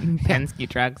guesstimate. Penske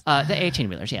trucks. The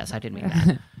 18-wheelers. Yes, I did mean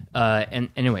that. And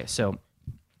anyway, so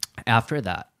after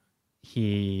that,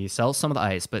 he sells some of the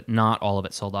ice, but not all of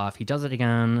it sold off. He does it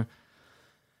again.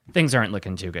 Things aren't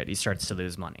looking too good. He starts to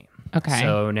lose money. Okay.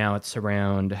 So now it's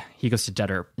around. He goes to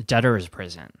debtor's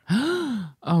prison.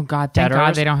 Oh God! Thank God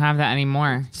Debtors? they don't have that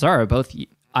anymore. Sorry, both you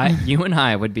and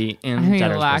I would be in I'd be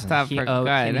debtor's locked prison. up for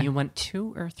good. He went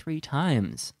 2 or 3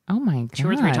 times. Oh my God! 2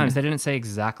 or 3 times. They didn't say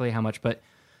exactly how much, but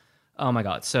oh my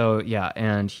God. So yeah,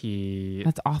 and he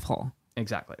That's awful.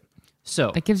 exactly.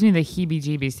 So That gives me the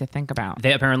heebie-jeebies to think about.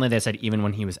 they said even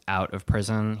when he was out of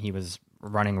prison, he was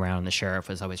running around. And the sheriff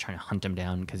was always trying to hunt him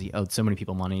down because he owed so many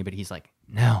people money. But he's like,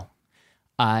 no,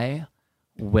 I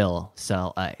will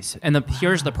sell ice. And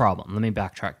here's the problem. Let me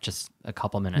backtrack just a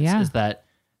couple minutes. Yeah. Is that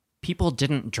people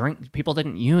didn't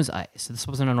use ice. This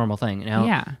wasn't a normal thing. Now,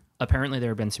 Yeah. apparently there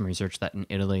had been some research that in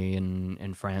Italy and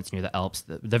in France near the Alps,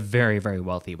 the very, very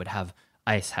wealthy would have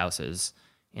ice houses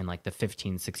in like the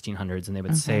 1600s, and they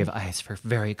would save ice for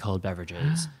very cold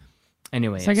beverages.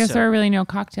 Anyway, So I guess there are really no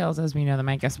cocktails as we know them.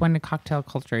 I guess when did cocktail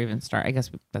culture even start? I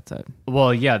guess that's a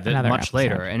well, yeah, another much episode.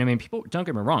 later. And I mean, people, don't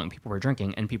get me wrong, people were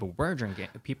drinking, and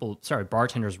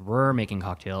bartenders were making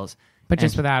cocktails. but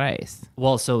just And- without ice.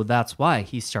 Well, so that's why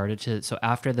he started to. So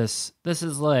after this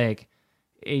is like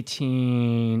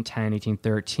 1810,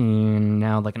 1813.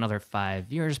 Now, like another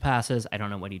 5 years passes. I don't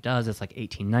know what he does. It's like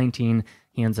 1819.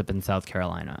 He ends up in South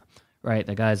Carolina, right?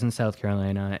 The guy's in South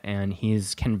Carolina, and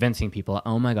he's convincing people,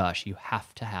 oh my gosh, you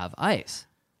have to have ice.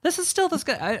 This is still this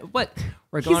guy. What?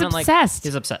 We're going on like obsessed.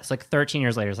 he's obsessed. Like 13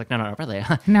 years later, he's like, no, really,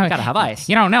 No, gotta have ice.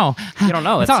 You don't know. You don't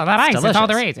know. It's all about ice. It's all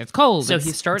there delicious. is. It's cold. So it's,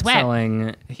 he starts it's wet.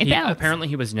 selling. balance. Apparently,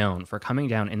 he was known for coming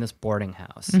down in this boarding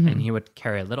house, Mm-hmm. and he would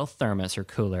carry a little thermos or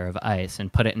cooler of ice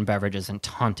and put it in beverages and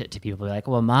taunt it to people. Be like,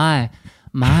 "Well, my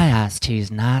iced tea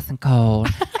is nice and cold.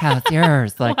 How's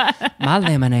yours? Like my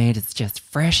lemonade is just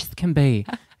fresh as can be."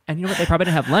 And you know what? They probably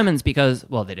didn't have lemons because,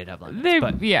 well, they did have lemons,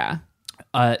 but Yeah.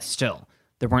 still,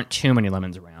 there weren't too many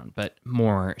lemons around, but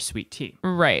more sweet tea.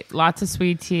 Right. Lots of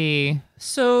sweet tea.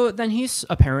 So then he's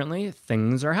apparently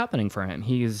things are happening for him.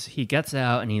 He gets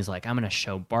out and he's like, I'm gonna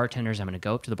show bartenders. I'm gonna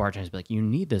go up to the bartenders and be like, you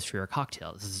need this for your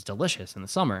cocktail. This is delicious in the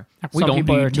summer. We Some don't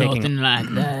people do are taking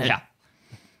nothing like that. yeah.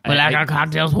 We like our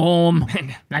cocktails warm.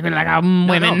 like our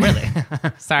women. No, really.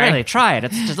 Sorry. Really, try it.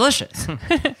 It's delicious.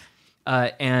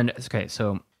 And okay,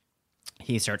 so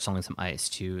he starts selling some ice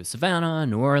to Savannah,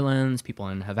 New Orleans, people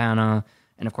in Havana,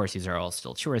 and of course these are all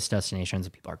still tourist destinations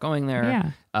and people are going there.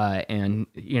 Yeah. And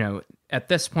you know, at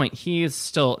this point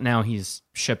he's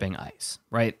shipping ice,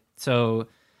 right? So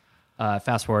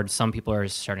fast forward, some people are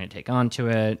starting to take on to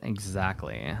it.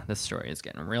 Exactly. This story is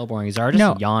getting real boring. Zara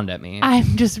just yawned at me.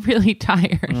 I'm just really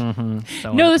tired.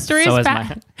 So No, the is- story so is is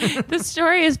mine. the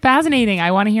story is fascinating. I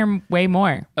want to hear way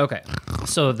more. Okay.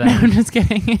 So then I'm just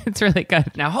kidding. It's really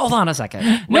good. now hold on a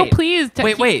second. No, Wait. please.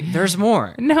 Wait, there's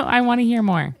more. No, I want to hear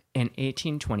more. In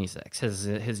 1826,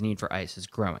 his need for ice is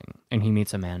growing, and he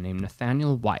meets a man named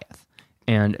Nathaniel Wyeth.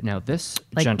 And now this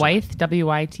Like gentleman, Wythe,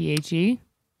 Wythe.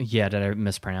 yeah, did I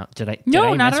mispronounce? Did I? No,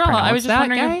 did I not at all. I mispronounce was just that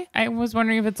wondering. guy? I was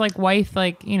wondering if it's like Wythe,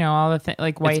 like all the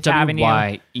like Wythe It's Avenue.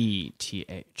 Wyeth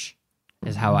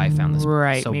is how I found this.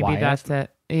 Right. So Maybe Wyeth, that's it.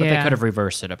 But Yeah. they could have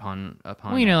reversed it upon. Well,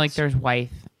 like us. there's Wythe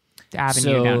Avenue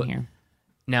So- down here.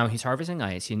 Now he's harvesting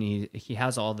ice. He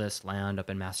has all this land up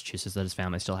in Massachusetts that his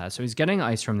family still has. So he's getting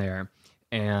ice from there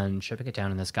and shipping it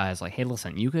down. And this guy is like, hey,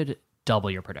 listen, you could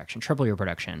double your production, triple your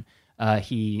production.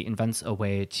 He invents a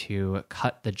way to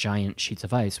cut the giant sheets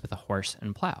of ice with a horse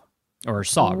and plow, or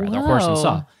saw rather, horse and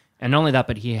saw. Whoa. And not only that,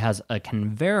 but he has a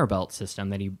conveyor belt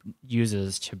system that he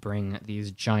uses to bring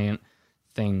these giant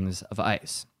things of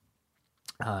ice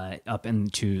up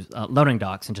into loading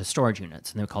docks into storage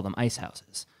units, and they call them ice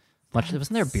houses. Wasn't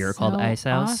there a beer called So Ice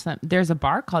House? Awesome. There's a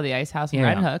bar called the Ice House in Yeah.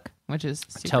 Red Hook, which is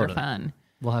super Totally. fun.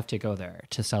 We'll have to go there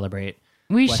to celebrate.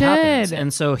 We what happens. should.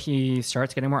 And so he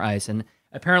starts getting more ice, and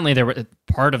apparently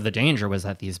part of the danger was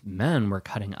that these men were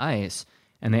cutting ice,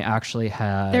 and they actually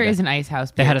had There is an Ice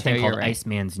House. they beer had a too, thing you're called right.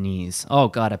 Iceman's knees. Oh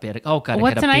god,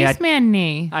 What's an Iceman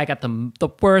knee? I got the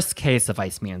worst case of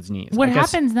Iceman's knees. What I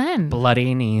guess happens then?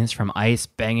 Bloody knees from ice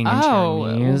banging into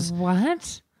your knees.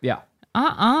 What? Yeah.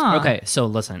 Okay, so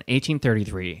listen,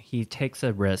 1833, he takes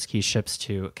a risk. He ships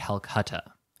to Calcutta,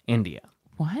 India.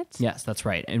 What? Yes, that's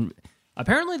right. And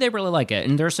apparently they really like it.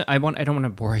 And I don't want to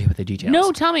bore you with the details.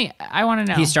 No, tell me. I want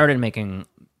to know. He started making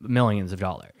millions of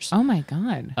dollars. Oh my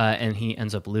god. And he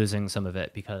ends up losing some of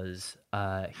it because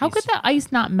How could the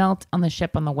ice not melt on the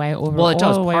ship on the way over? Well, it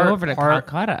does. All the way Part- over to part-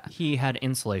 Calcutta. He had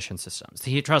insulation systems.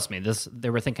 Trust me, they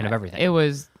were thinking of everything. It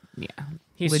was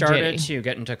He legit-y. started to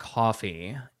get into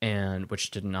coffee,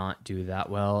 which did not do that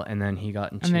well. And then he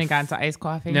got into And then he got into iced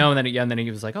coffee. no, and then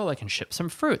he was like, "Oh, I can ship some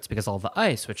fruits because all the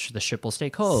ice, which the ship will stay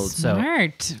cold."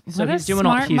 Smart. So What a he's doing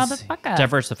smart he's motherfucker.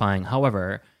 diversifying.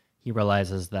 However, he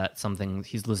realizes that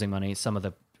he's losing money. Some of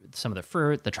the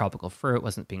fruit, the tropical fruit,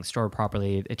 wasn't being stored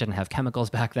properly. It didn't have chemicals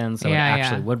back then, so Yeah, it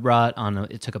actually yeah. would rot.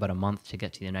 It took about a month to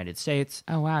get to the United States.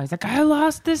 Oh wow. He's like, I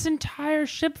lost this entire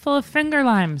ship full of finger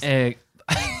limes.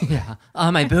 Yeah.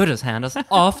 Oh, my Buddha's hand is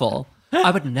awful.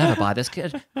 I would never buy this.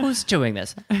 Kid. Who's doing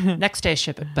this? Next day,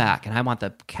 ship it back, and I want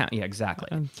the count. Yeah, exactly.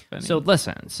 funny. So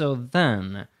listen. So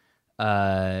then, where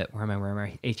am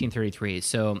I? 1833.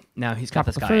 So now he's got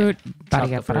this guy. Tropical fruit.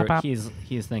 Tropical fruit. Ba-da-ga-ba-da-bop.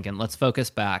 He's thinking, let's focus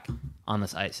back on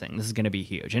this ice thing. This is going to be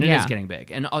huge, and it Yeah. is getting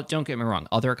big. And don't get me wrong,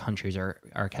 other countries are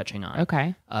catching on.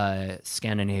 Okay.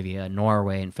 Scandinavia,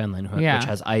 Norway, and Finland, Yeah. which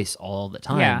has ice all the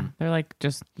time. Yeah. They're like,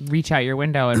 just reach out your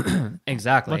window and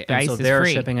Exactly. Look, the and so ice is they're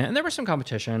free. shipping it, and there was some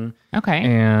competition. Okay.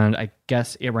 And I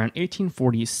guess around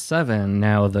 1847,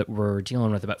 now that we're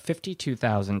dealing with about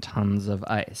 52,000 tons of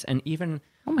ice, and even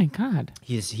Oh my god.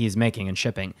 he's making and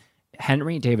shipping.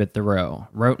 Henry David Thoreau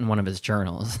wrote in one of his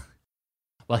journals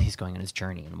while he's going on his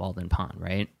journey in Walden Pond.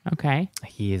 Right? Okay.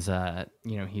 He's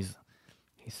he's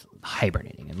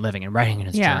hibernating and living and writing in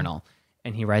his Yeah. journal,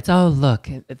 and he writes, "Oh look,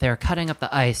 they're cutting up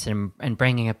the ice and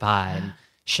bringing it by and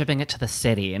shipping it to the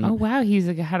city." And Oh wow. He's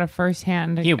like, had a first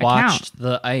hand. he watched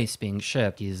the ice being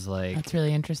shipped. He's like That's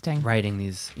really interesting. writing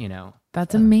these,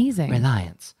 That's amazing.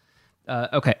 reliance.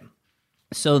 Okay.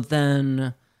 So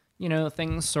then,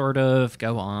 things sort of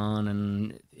go on,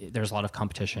 and there's a lot of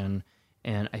competition.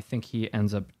 And I think he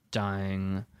ends up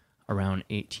dying around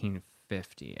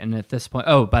 1850. And at this point,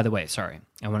 oh, by the way, sorry,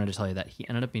 I wanted to tell you that he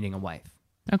ended up meeting a wife.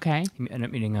 Okay. He ended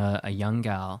up meeting a young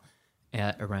gal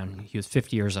at around, he was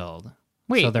 50 years old.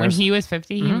 Wait, So when he was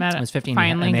 50, he met he was 50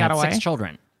 finally and they got had away? 6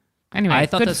 children. Anyway, I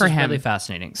thought good this for was him. really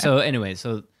fascinating. So anyway,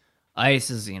 so Ice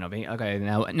is, being, okay,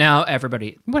 now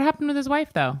everybody, What happened with his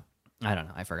wife, though? I don't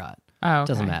know, I forgot. Oh, okay.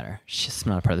 Doesn't matter. She's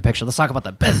not a part of the picture. Let's talk about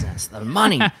the business, the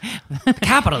money, the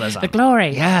capitalism. The glory.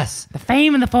 Yes. The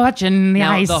fame and the fortune, the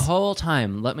Now, ice. the whole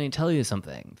time, let me tell you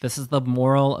something. This is the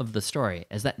moral of the story,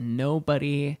 is that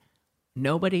nobody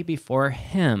before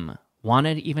him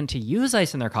wanted even to use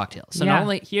ice in their cocktails. So Yeah. not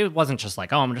only, he wasn't just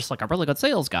like, oh, I'm just like a really good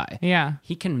sales guy. Yeah.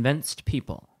 He convinced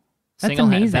people That's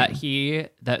single-handed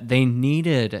that they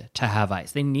needed to have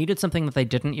ice. They needed something that they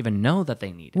didn't even know that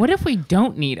they needed. What if we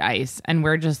don't need ice and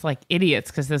we're just like idiots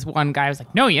because this one guy was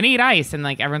like, no, you need ice. And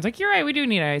like everyone's like, you're right, we do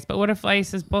need ice. But what if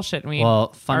ice is bullshit and we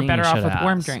are Funny better you off should with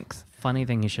warm ask. drinks? Funny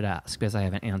thing you should ask, because I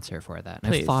have an answer for that.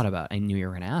 And Please. I knew you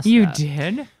were going to ask You that.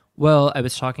 did? Well, I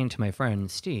was talking to my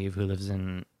friend Steve, who lives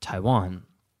in Taiwan,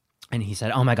 and he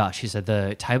said, oh my gosh, he said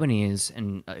the Taiwanese,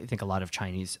 and I think a lot of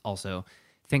Chinese also,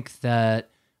 think that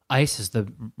ice is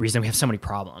the reason we have so many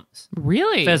problems.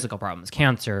 Really? Physical problems,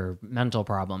 cancer, mental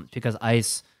problems, because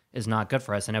ice is not good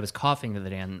for us. And I was coughing the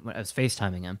other day, and when I was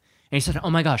FaceTiming him, and he said,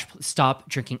 oh my gosh, stop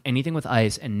drinking anything with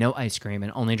ice and no ice cream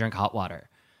and only drink hot water.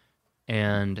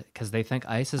 And because they think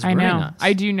ice is I ruining know. us.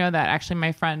 I do know that. Actually,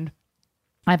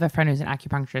 I have a friend who's an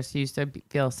acupuncturist who used to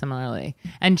feel similarly.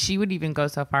 And she would even go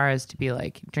so far as to be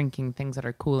like drinking things that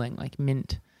are cooling, like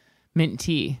mint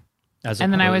tea. As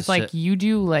And then I was opposed like, to- you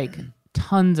do like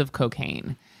tons of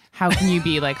cocaine. How can you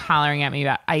be like hollering at me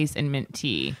about ice and mint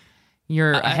tea?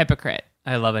 You're a hypocrite.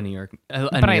 I love a New York,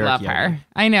 But I love her.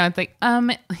 I know. It's like,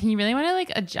 you really want to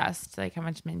like adjust like how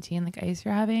much mint tea and like ice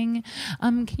you're having?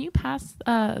 Can you pass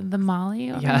the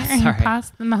Molly over Yeah, there? sorry. Pass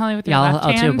the Molly with your Yeah, left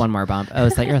I'll do hand. one more bump. Oh,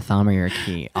 is that your thumb or your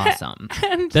key? Awesome.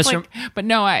 And This like, rem- but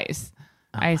no ice.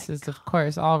 Ice is of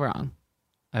course all wrong.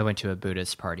 I went to a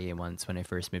Buddhist party once when I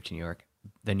first moved to New York,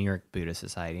 the New York Buddhist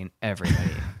Society, and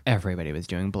everybody was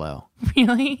doing blow.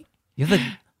 Really? You're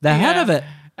the head of it.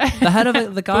 The head of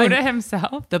it, the guy. Buddha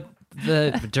himself?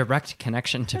 The direct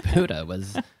connection to Buddha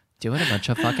was doing a bunch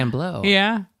of fucking blow.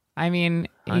 Yeah. I mean,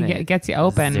 Honey, it gets you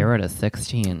open. 0 to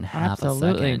 16, half a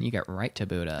Absolutely. second. You get right to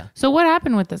Buddha. So what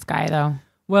happened with this guy though?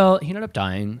 Well, he ended up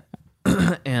dying,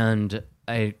 and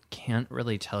I can't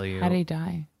really tell you. How did he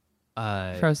die?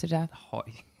 Froze to death?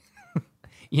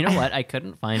 You know what? I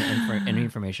couldn't find any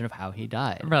information of how he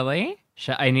died. Really?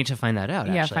 I need to find that out.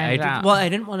 Yeah, actually. find it out. Well, I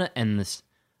didn't want to end this.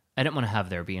 I didn't want to have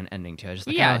there be an ending to it. I was just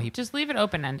like, Yeah, oh, he just leave it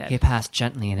open-ended. He passed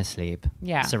gently in his sleep.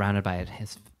 Yeah. Surrounded by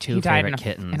his two He died favorite in a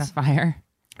kittens. fire.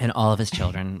 And all of his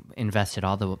children invested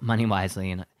all the money wisely,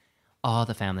 and all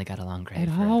the family got along great. It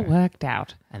all forever. worked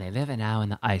out. And they live now in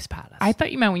the ice palace. I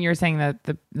thought you meant when you were saying that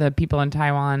the people in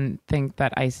Taiwan think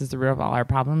that ice is the root of all our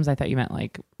problems. I thought you meant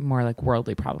like more like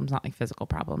worldly problems, not like physical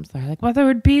problems. They're like, well, there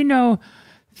would be no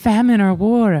famine or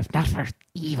war if not for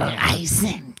evil ice.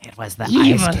 It was the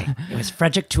Evil. Ice King. It was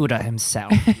Frederick Tudor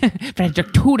himself.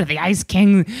 Frederick Tudor, the Ice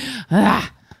King.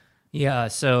 Ah. Yeah,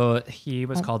 so he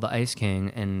was called the Ice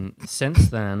King, and since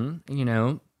then,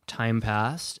 time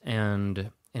passed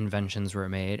and inventions were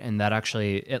made, and that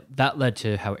actually that led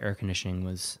to how air conditioning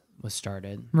was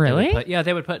started. Really?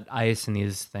 They would put ice in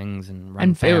these things and run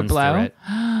And it fans would blow? through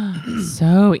it.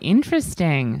 So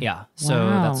interesting. Yeah. So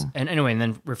Wow. and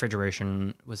then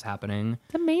refrigeration was happening,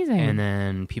 It's amazing. and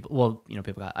then people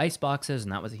got ice boxes,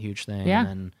 and that was a huge thing. Yeah.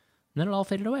 And then it all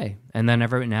faded away, and then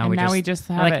now we just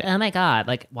have like, it. oh my god,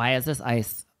 like why is this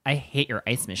ice? I hate your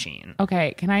ice machine.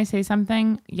 Okay, can I say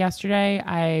something? Yesterday,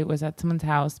 I was at someone's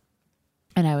house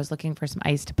and I was looking for some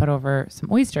ice to put over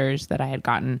some oysters that I had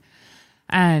gotten.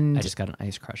 And I just got an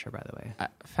ice crusher, by the way.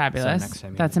 fabulous. So next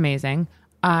time you- That's amazing.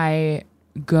 I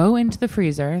go into the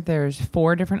freezer. There's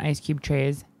 4 different ice cube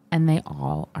trays and they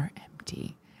all are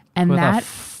empty. And Who the that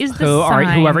is the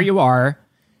sign whoever you are,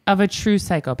 of a true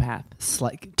psychopath. it's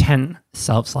like 10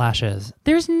 self-slashes.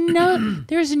 There's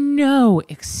no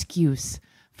excuse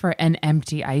for an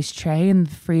empty ice tray in the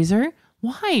freezer.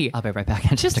 Why? I'll be right back.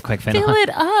 Just a quick fill fill. it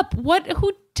up.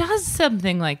 Who does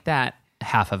something like that?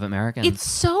 Half of Americans. It's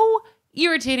so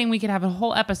irritating. We could have a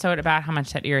whole episode about how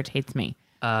much that irritates me.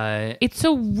 It's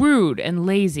so rude and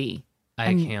lazy. I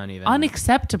and can't even.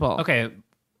 Unacceptable. Okay.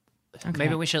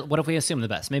 Maybe we should. What if we assume the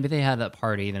best? Maybe they had that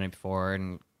party the night before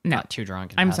and No. got too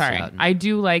drunk. And I'm passed sorry. out and- I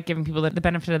do like giving people the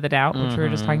benefit of the doubt, which we were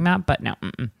just talking about, but no,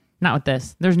 not with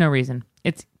this. There's no reason.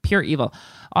 It's pure evil.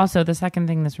 Also, the second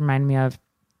thing this reminded me of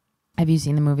Have you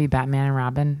seen the movie Batman and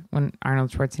Robin when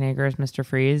Arnold Schwarzenegger is Mr.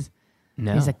 Freeze?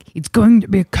 No. He's like, it's going to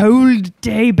be a cold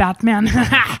day, Batman.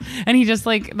 And he just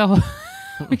like the whole,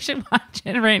 we should watch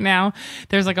it right now.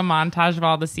 There's like a montage of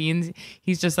all the scenes.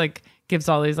 He's just like, gives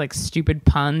all these like stupid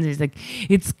puns. He's like,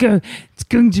 it's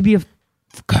going to be a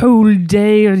cold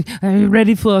day. Are you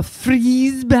ready for a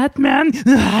freeze, Batman?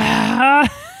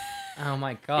 Oh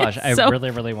my gosh. I so really,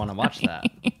 really want to watch that.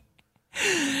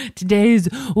 Today's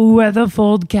weather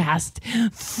forecast: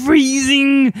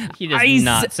 freezing He does ice.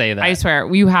 not say that. I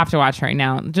swear, you have to watch right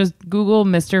now. Just Google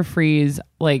Mr. Freeze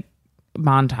like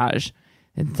montage.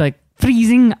 It's like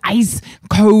freezing ice,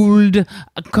 cold,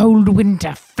 a cold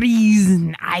winter,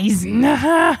 freezing ice.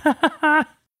 The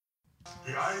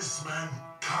Iceman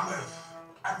cometh.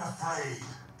 I'm afraid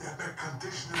that the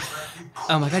condition is that we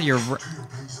Oh my God, you're to your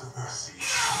place of mercy.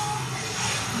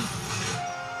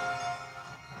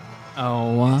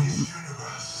 Oh. In this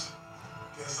universe,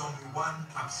 there's only one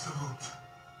absolute.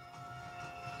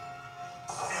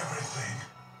 Everything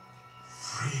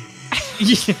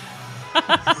freeze. You're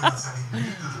not sending me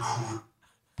to the cool.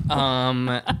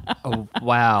 Oh,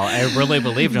 wow. I really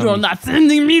believed him. You're not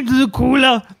sending me to the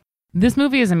cooler. This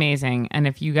movie is amazing, and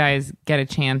if you guys get a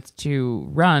chance to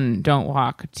run, don't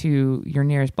walk to your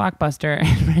nearest Blockbuster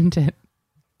and rent it.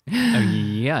 Oh,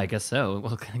 yeah, I guess so.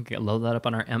 We'll load that up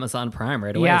on our Amazon Prime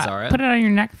right away, Yeah, Zara. put it on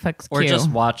your Netflix Or queue. just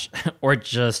watch, or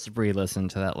just re-listen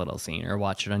to that little scene, or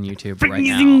watch it on YouTube right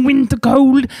freezing now. winter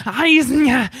cold, ice,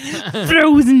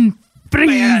 frozen,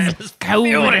 freeze,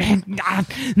 cold,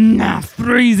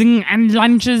 freezing, and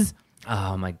lunches.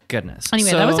 Oh my goodness.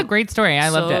 Anyway, that was a great story. I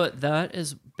loved it. That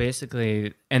is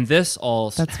basically, and this all.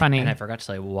 That's funny. And I forgot to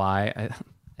say why.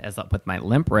 As up with my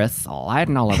limp wrists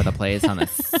sliding all over the place on a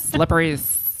slippery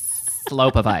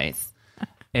slope of ice.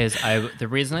 The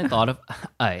reason I thought of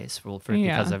ice,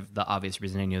 because of the obvious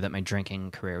reason I knew that my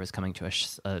drinking career was coming to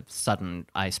a sudden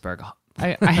iceberg.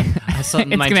 My My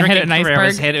drinking drinking hit an career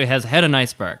iceberg. has hit an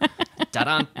iceberg.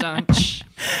 Da-dun-dun.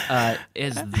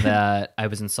 Is that I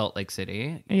was in Salt Lake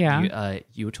City. Yeah.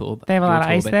 YouTube. They have a lot of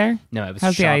ice YouTube. there? No, I was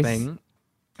How's the ice? shopping.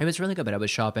 It was really good, but I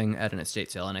was shopping at an estate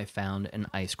sale and I found an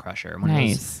ice crusher. One of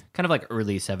Nice. those kind of like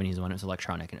early 70s when it was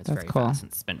electronic and it's That's very cool. fast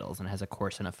and spindles and it has a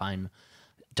coarse and a fine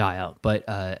dial. But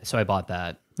so I bought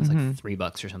that. It was like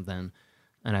 $3 or something.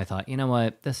 And I thought, you know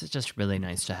what? This is just really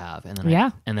nice to have. And then Yeah.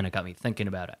 it got me thinking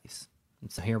about ice.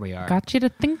 And so here we are. Got you to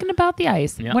thinking about the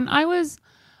ice. Yeah. When I was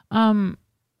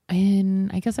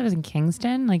I guess I was in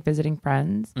Kingston, like visiting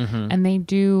friends, and they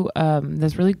do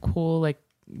this really cool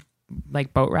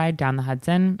like boat ride down the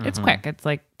Hudson. It's quick. It's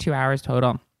like 2 hours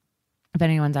total. If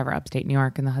anyone's ever upstate New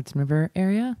York in the Hudson River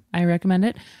area, I recommend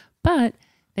it. But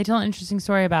they tell an interesting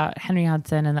story about Henry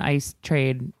Hudson and the ice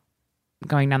trade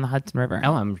going down the Hudson River.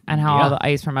 And how all the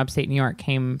ice from upstate New York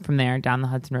came from there down the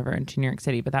Hudson River into New York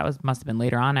City. But that must have been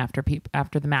later on after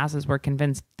the masses were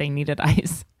convinced they needed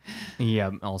ice.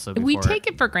 Yeah, also We before. take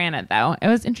it for granted, though. It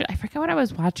was interesting. I forget what I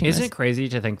was watching. Isn't it crazy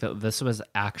to think that this was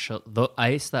the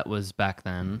ice that was back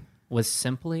then was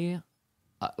simply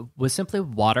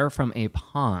water from a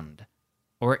pond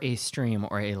or a stream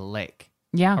or a lake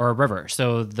Yeah. or a river.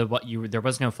 So there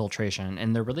was no filtration,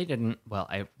 and there really didn't. Well,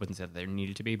 I wouldn't say that there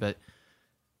needed to be, but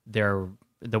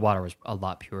the water was a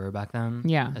lot purer back then.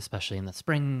 Yeah. especially in the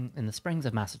springs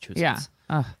of Massachusetts. Yeah.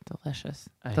 Oh, delicious.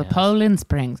 I The know. Poland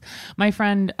Springs. My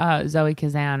friend Zoe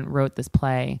Kazan wrote this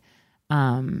play.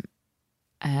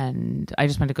 And I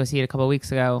just went to go see it a couple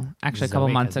weeks ago. Actually, a couple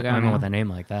Zoe months Kazan. ago. I don't know now. with a name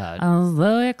like that.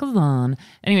 Zoe Kazan.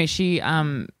 Anyway, she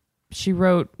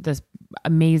wrote this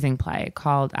amazing play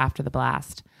called After the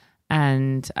Blast.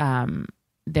 And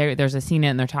there's a scene in it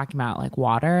and they're talking about like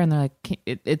water, and they're like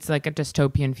it's like a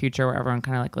dystopian future where everyone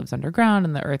kind of like lives underground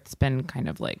and the earth's been kind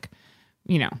of like,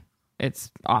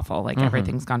 it's awful, like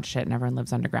everything's gone to shit and everyone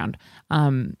lives underground.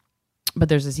 But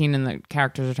there's a scene and the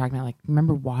characters are talking about like,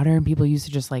 remember water, and people used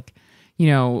to just like,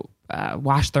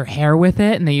 wash their hair with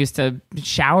it, and they used to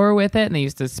shower with it, and they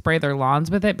used to spray their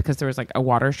lawns with it because there was like a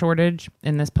water shortage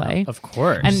in this play. Of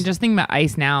course. And just thinking about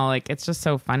ice now, like it's just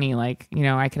so funny. Like,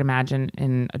 I could imagine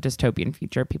in a dystopian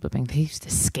future, people being, they used to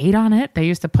skate on it. They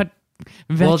used to put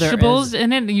vegetables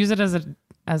in it and use it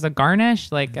as a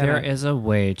garnish. Like there is a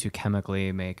way to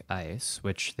chemically make ice,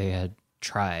 which they had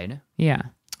tried, yeah.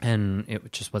 and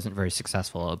it just wasn't very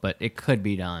successful. But it could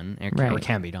be done, or Right.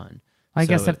 can be done. I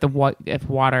So- guess if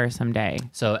water someday.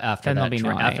 So after Then there'll that, be no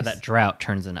after ice. that drought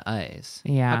turns into ice.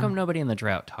 Yeah. How come nobody in the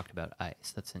drought talked about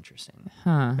ice? That's interesting.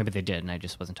 Huh. Maybe they did, and I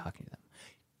just wasn't talking to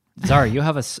them. Zara, you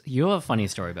have a funny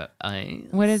story about ice.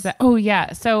 What is that? Oh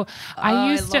yeah. So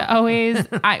I used to love- always,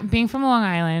 being from Long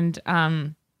Island,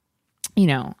 I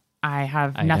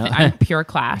have I nothing. know. I'm pure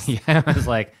class. Yeah, I was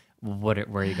like, where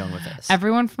are you going with this?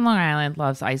 Everyone from Long Island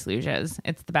loves ice luges.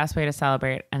 It's the best way to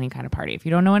celebrate any kind of party. If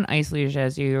you don't know what an ice luge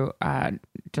is, you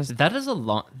just that is a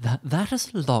Long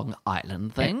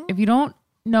Island thing. if you don't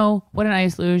know what an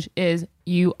ice luge is,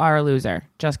 you are a loser.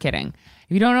 Just kidding.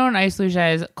 If you don't know what an ice luge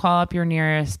is, call up your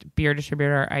nearest beer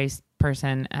distributor or ice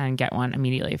person and get one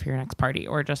immediately for your next party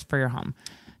or just for your home.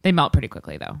 They melt pretty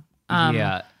quickly though.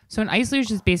 Yeah. So an ice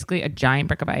luge is basically a giant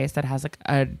brick of ice that has like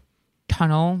a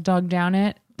tunnel dug down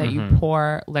it that you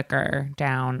pour liquor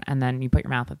down and then you put your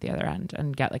mouth at the other end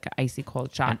and get like an icy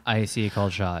cold shot. An icy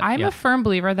cold shot. I'm yeah. a firm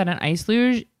believer that an ice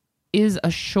luge is a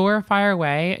surefire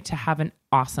way to have an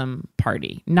awesome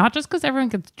party. Not just because everyone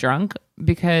gets drunk,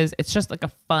 because it's just like a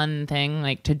fun thing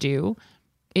like to do.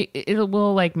 It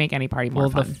will like make any party more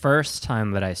fun. The first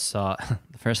time that I saw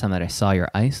your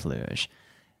ice luge,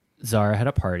 Zara had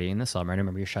a party in the summer. I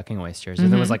remember you shucking oysters. It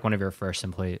was like one of your first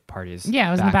employee parties. Yeah,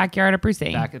 it was in the backyard at Brucey.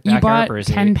 You backyard bought at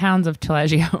Brucey. 10 pounds of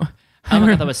Taleggio. Oh my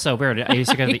God, that was so weird. I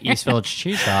used to go to the East Village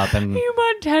cheese shop and You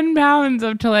bought 10 pounds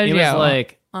of Taleggio. it was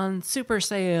like on super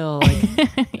sale, like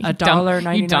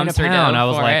 $1.99 a pound. I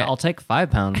was like, I'll take 5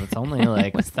 pounds. It's only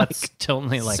like that's still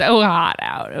only like so hot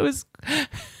out. It was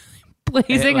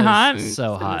blazing was hot.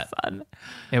 so in the hot. sun.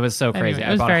 It was so Anyway, crazy. it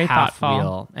was I bought very a half thoughtful.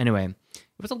 wheel. Anyway,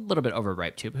 it was a little bit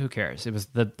overripe too, but who cares? It was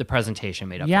the presentation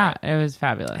made up Yeah, for it. it was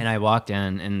fabulous. And I walked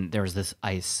in and there was this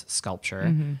ice sculpture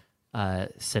Mm-hmm.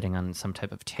 sitting on some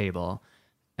type of table.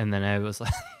 And then I was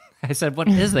like, I said, what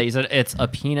is that? He said, it's a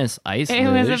penis ice It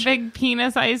luge. was a big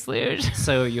penis ice luge.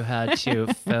 So you had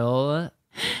to fill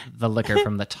the liquor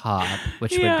from the top,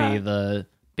 which Yeah. would be the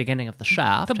beginning of the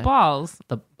shaft. The balls.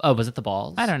 Was it the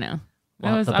balls? I don't know.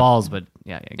 Well, it was the up, balls, but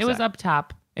yeah, exactly. It was up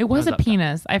top. It was a up top.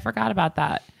 penis. I forgot about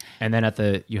that. And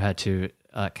then you had to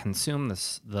consume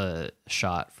the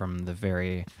shot from the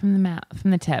From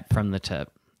the tip.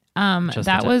 tip. Just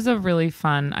That the tip. was a really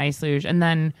fun ice luge. And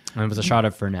then And it was a shot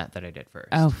of Fernet that I did first.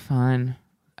 oh, fun.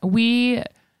 We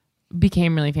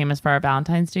became really famous for our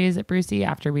Valentine's days at Brucey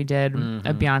after we did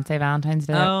a Beyonce Valentine's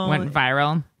Day that went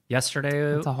viral.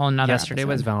 Yesterday, It's a whole nother Yesterday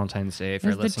was episode. Valentine's Day. If It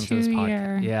you're was the listening to this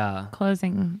 2-year podcast, yeah,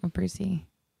 Closing of Brucey.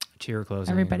 to your closing.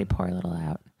 Everybody pour a little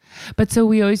out. But so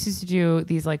we always used to do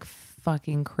these like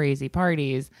fucking crazy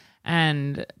parties,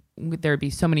 and there'd be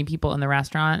so many people in the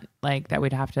restaurant like that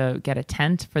we'd have to get a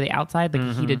tent for the outside, like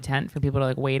a heated tent for people to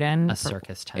like wait in. A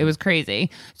circus tent. It was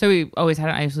crazy. So we always had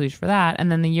an ice luge for that. And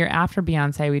then the year after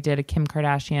Beyonce, we did a Kim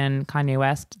Kardashian, Kanye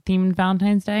West themed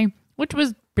Valentine's Day, which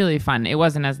was really fun. It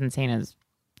wasn't as insane as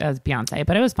Beyonce,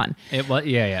 but it was fun. It was,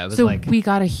 yeah. It was So like we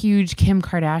got a huge Kim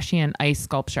Kardashian ice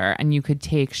sculpture, and you could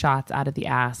take shots out of the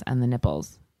ass and the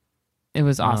nipples. It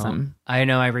was awesome. I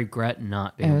know. I regret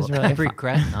not being. It was really I fun.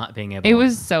 regret not being able. It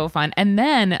was so fun. And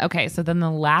then, so then the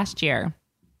last year,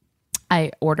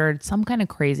 I ordered some kind of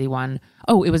crazy one.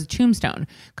 Oh, it was a tombstone,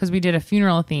 because we did a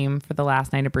funeral theme for the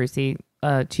last night of Brucey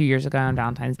 2 years ago on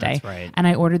Valentine's Day. That's right. And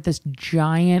I ordered this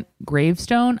giant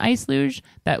gravestone ice luge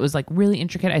that was like really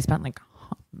intricate. I spent like,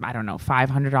 I don't know,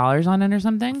 $500 on it or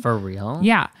something. for real.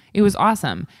 Yeah, it was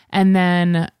awesome. And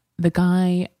then the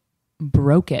guy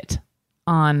broke it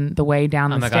on the way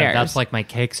down Oh the my stairs. God, that's like my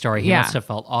cake story. He Yeah. must have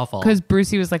felt awful. Because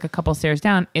Brucey was like a couple stairs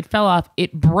down. It fell off.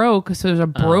 It broke. So there's a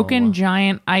broken Oh.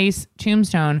 giant ice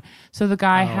tombstone. So the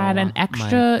guy had an my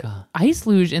extra God. ice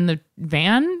luge in the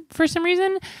van for some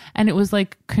reason. And it was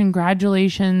like,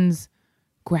 congratulations,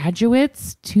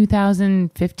 graduates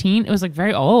 2015. It was like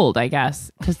very old, I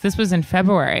guess, because this was in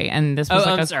February. And this was Oh,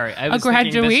 like I'm a, sorry. I a was thinking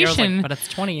this year, I was like, graduation. but it's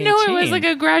 2018. No, it was like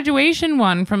a graduation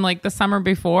one from like the summer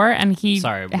before, and he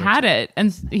Sorry, we're had it,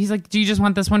 and he's like, "Do you just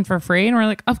want this one for free?" And we're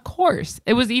like, "Of course."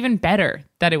 It was even better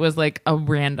that it was like a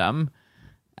random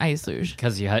ice luge.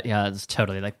 Because it's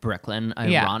totally like Brooklyn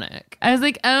ironic. I was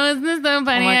like, "Oh, isn't this so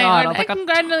funny?" my I God, ordered, I was like,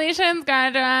 congratulations,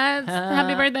 graduates!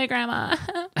 Happy birthday, grandma!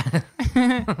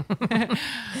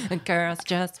 Girls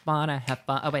just wanna have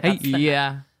fun. Oh wait, that's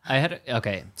Yeah, I had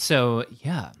okay. So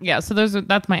yeah, yeah. So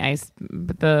that's my ice,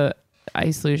 the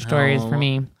ice luge stories for Oh.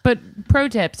 me. But pro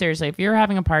tip, seriously, if you're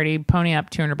having a party, pony up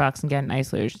 $200 and get an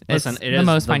ice luge. listen, It's it the is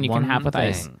most the fun you can one have with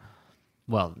ice. thing-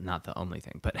 Well, not the only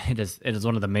thing, but it is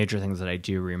one of the major things that I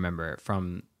do remember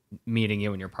from meeting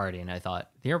you and your party. And I thought,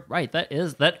 you're right. That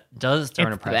does turn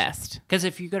It's a the person. best. Because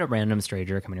if you get a random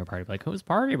stranger coming to your party, be like, whose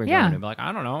party are we Yeah. going to? Be like,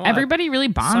 I don't know. Everybody really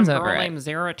bonds some over girl it. named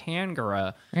Zara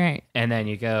Tangara. Right. And then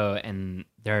you go and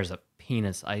there's a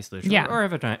penis ice luge. Yeah. Or a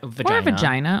vagina. Or a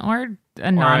vagina or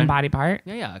a non-body part.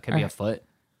 Yeah. It could be a foot.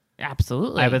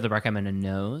 Absolutely. I would recommend a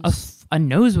nose. A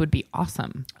nose would be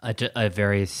awesome. A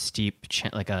very steep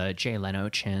chin, like a Jay Leno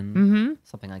chin.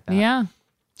 Something like that. Yeah.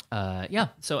 Yeah.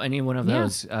 So any one of Yeah.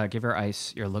 those, give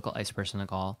your local ice person a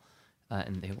call.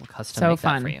 and they will custom So make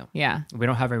fun. that for you. Yeah. We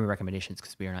don't have any recommendations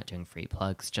because we are not doing free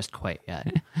plugs just quite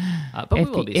yet. But we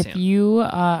will be If soon. you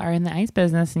are in the ice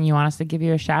business and you want us to give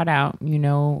you a shout out,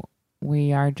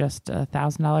 we are just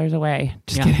 $1,000 away.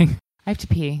 Just Yeah. kidding. I have to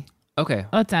pee. Okay.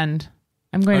 Let's end.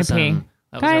 I'm going to pee.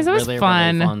 Guys, that it was really,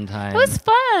 fun. Really fun time. It was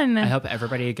fun. I hope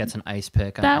everybody gets an ice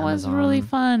pick on That was Amazon. really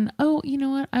fun. Oh, you know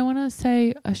what? I want to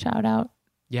say a shout out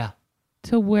Yeah.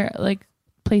 to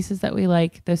places that we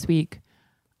like this week.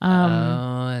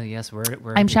 Yes, we're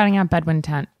I'm shouting out Bedouin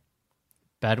Tent.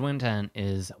 Bedouin Tent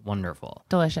is wonderful.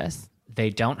 Delicious. They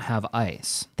don't have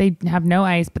ice. They have no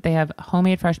ice, but they have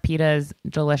homemade fresh pitas,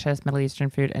 delicious Middle Eastern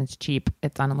food, and it's cheap.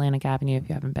 It's on Atlantic Avenue if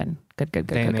you haven't been. Good.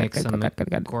 They make some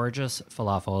gorgeous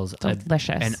falafels.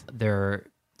 Delicious. And their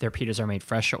pitas are made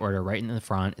fresh to order right in the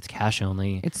front. It's cash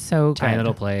only. It's so tiny good.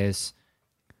 little place.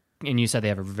 And you said they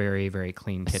have a very, very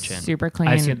clean kitchen. Super clean.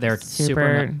 I've seen they're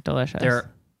super delicious. They're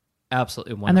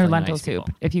absolutely wonderful. And their lentil nice soup.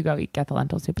 people. If you go get the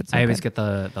lentil soup, it's so I always good.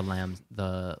 get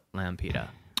the lamb pita.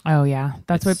 Oh yeah,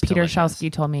 that's It's what Peter delicious.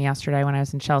 Shelsky told me yesterday when I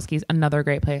was in Shelsky's. Another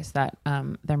great place that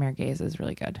their merguez is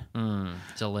really good.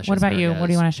 Delicious. What about you? merguez. What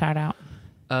do you want to shout out?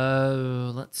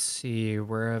 Let's see.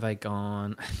 Where have I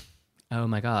gone? Oh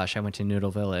my gosh, I went to Noodle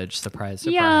Village. Surprise,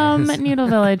 surprise. Yum! Noodle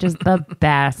Village is the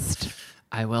best.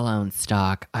 I will own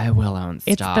stock. It's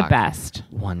It's the best.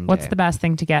 One day. What's the best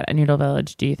thing to get at Noodle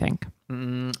Village? Do you think?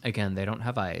 Again, they don't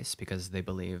have ice because they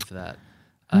believe that.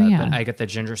 Oh, yeah. But I get the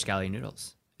ginger scallion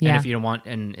noodles. Yeah. And if you don't want,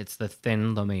 and it's the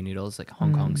thin lo mein noodles, like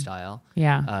Hong Kong style.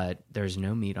 Yeah. There's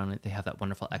no meat on it. They have that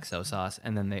wonderful XO sauce,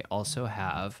 and then they also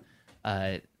have,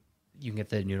 you can get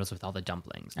the noodles with all the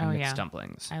dumplings, the mixed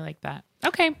dumplings. I like that.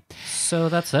 Okay. So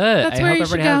that's it. That's I where hope you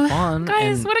should everybody go. had fun.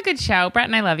 Guys, and what a good show. Brett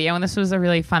and I love you. And this was a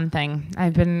really fun thing.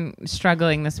 I've been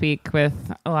struggling this week with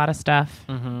a lot of stuff.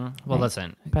 well,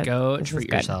 listen, But go this is treat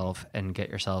good. yourself and get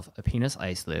yourself a penis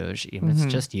ice luge, even if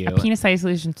it's just you. A penis ice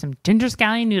solution, some ginger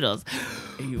scallion noodles.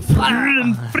 Flutter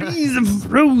and freeze and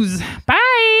froze.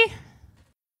 Bye.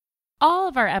 All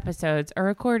of our episodes are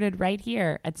recorded right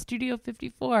here at Studio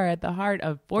 54 at the heart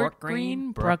of Fort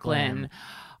Greene, Brooklyn.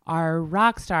 Our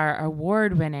rockstar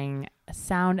award-winning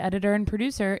sound editor and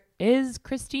producer is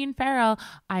Christine Farrell.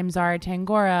 I'm Zara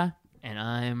Tangora. And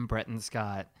I'm Bretton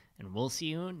Scott, and we'll see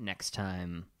you next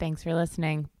time. Thanks for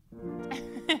listening.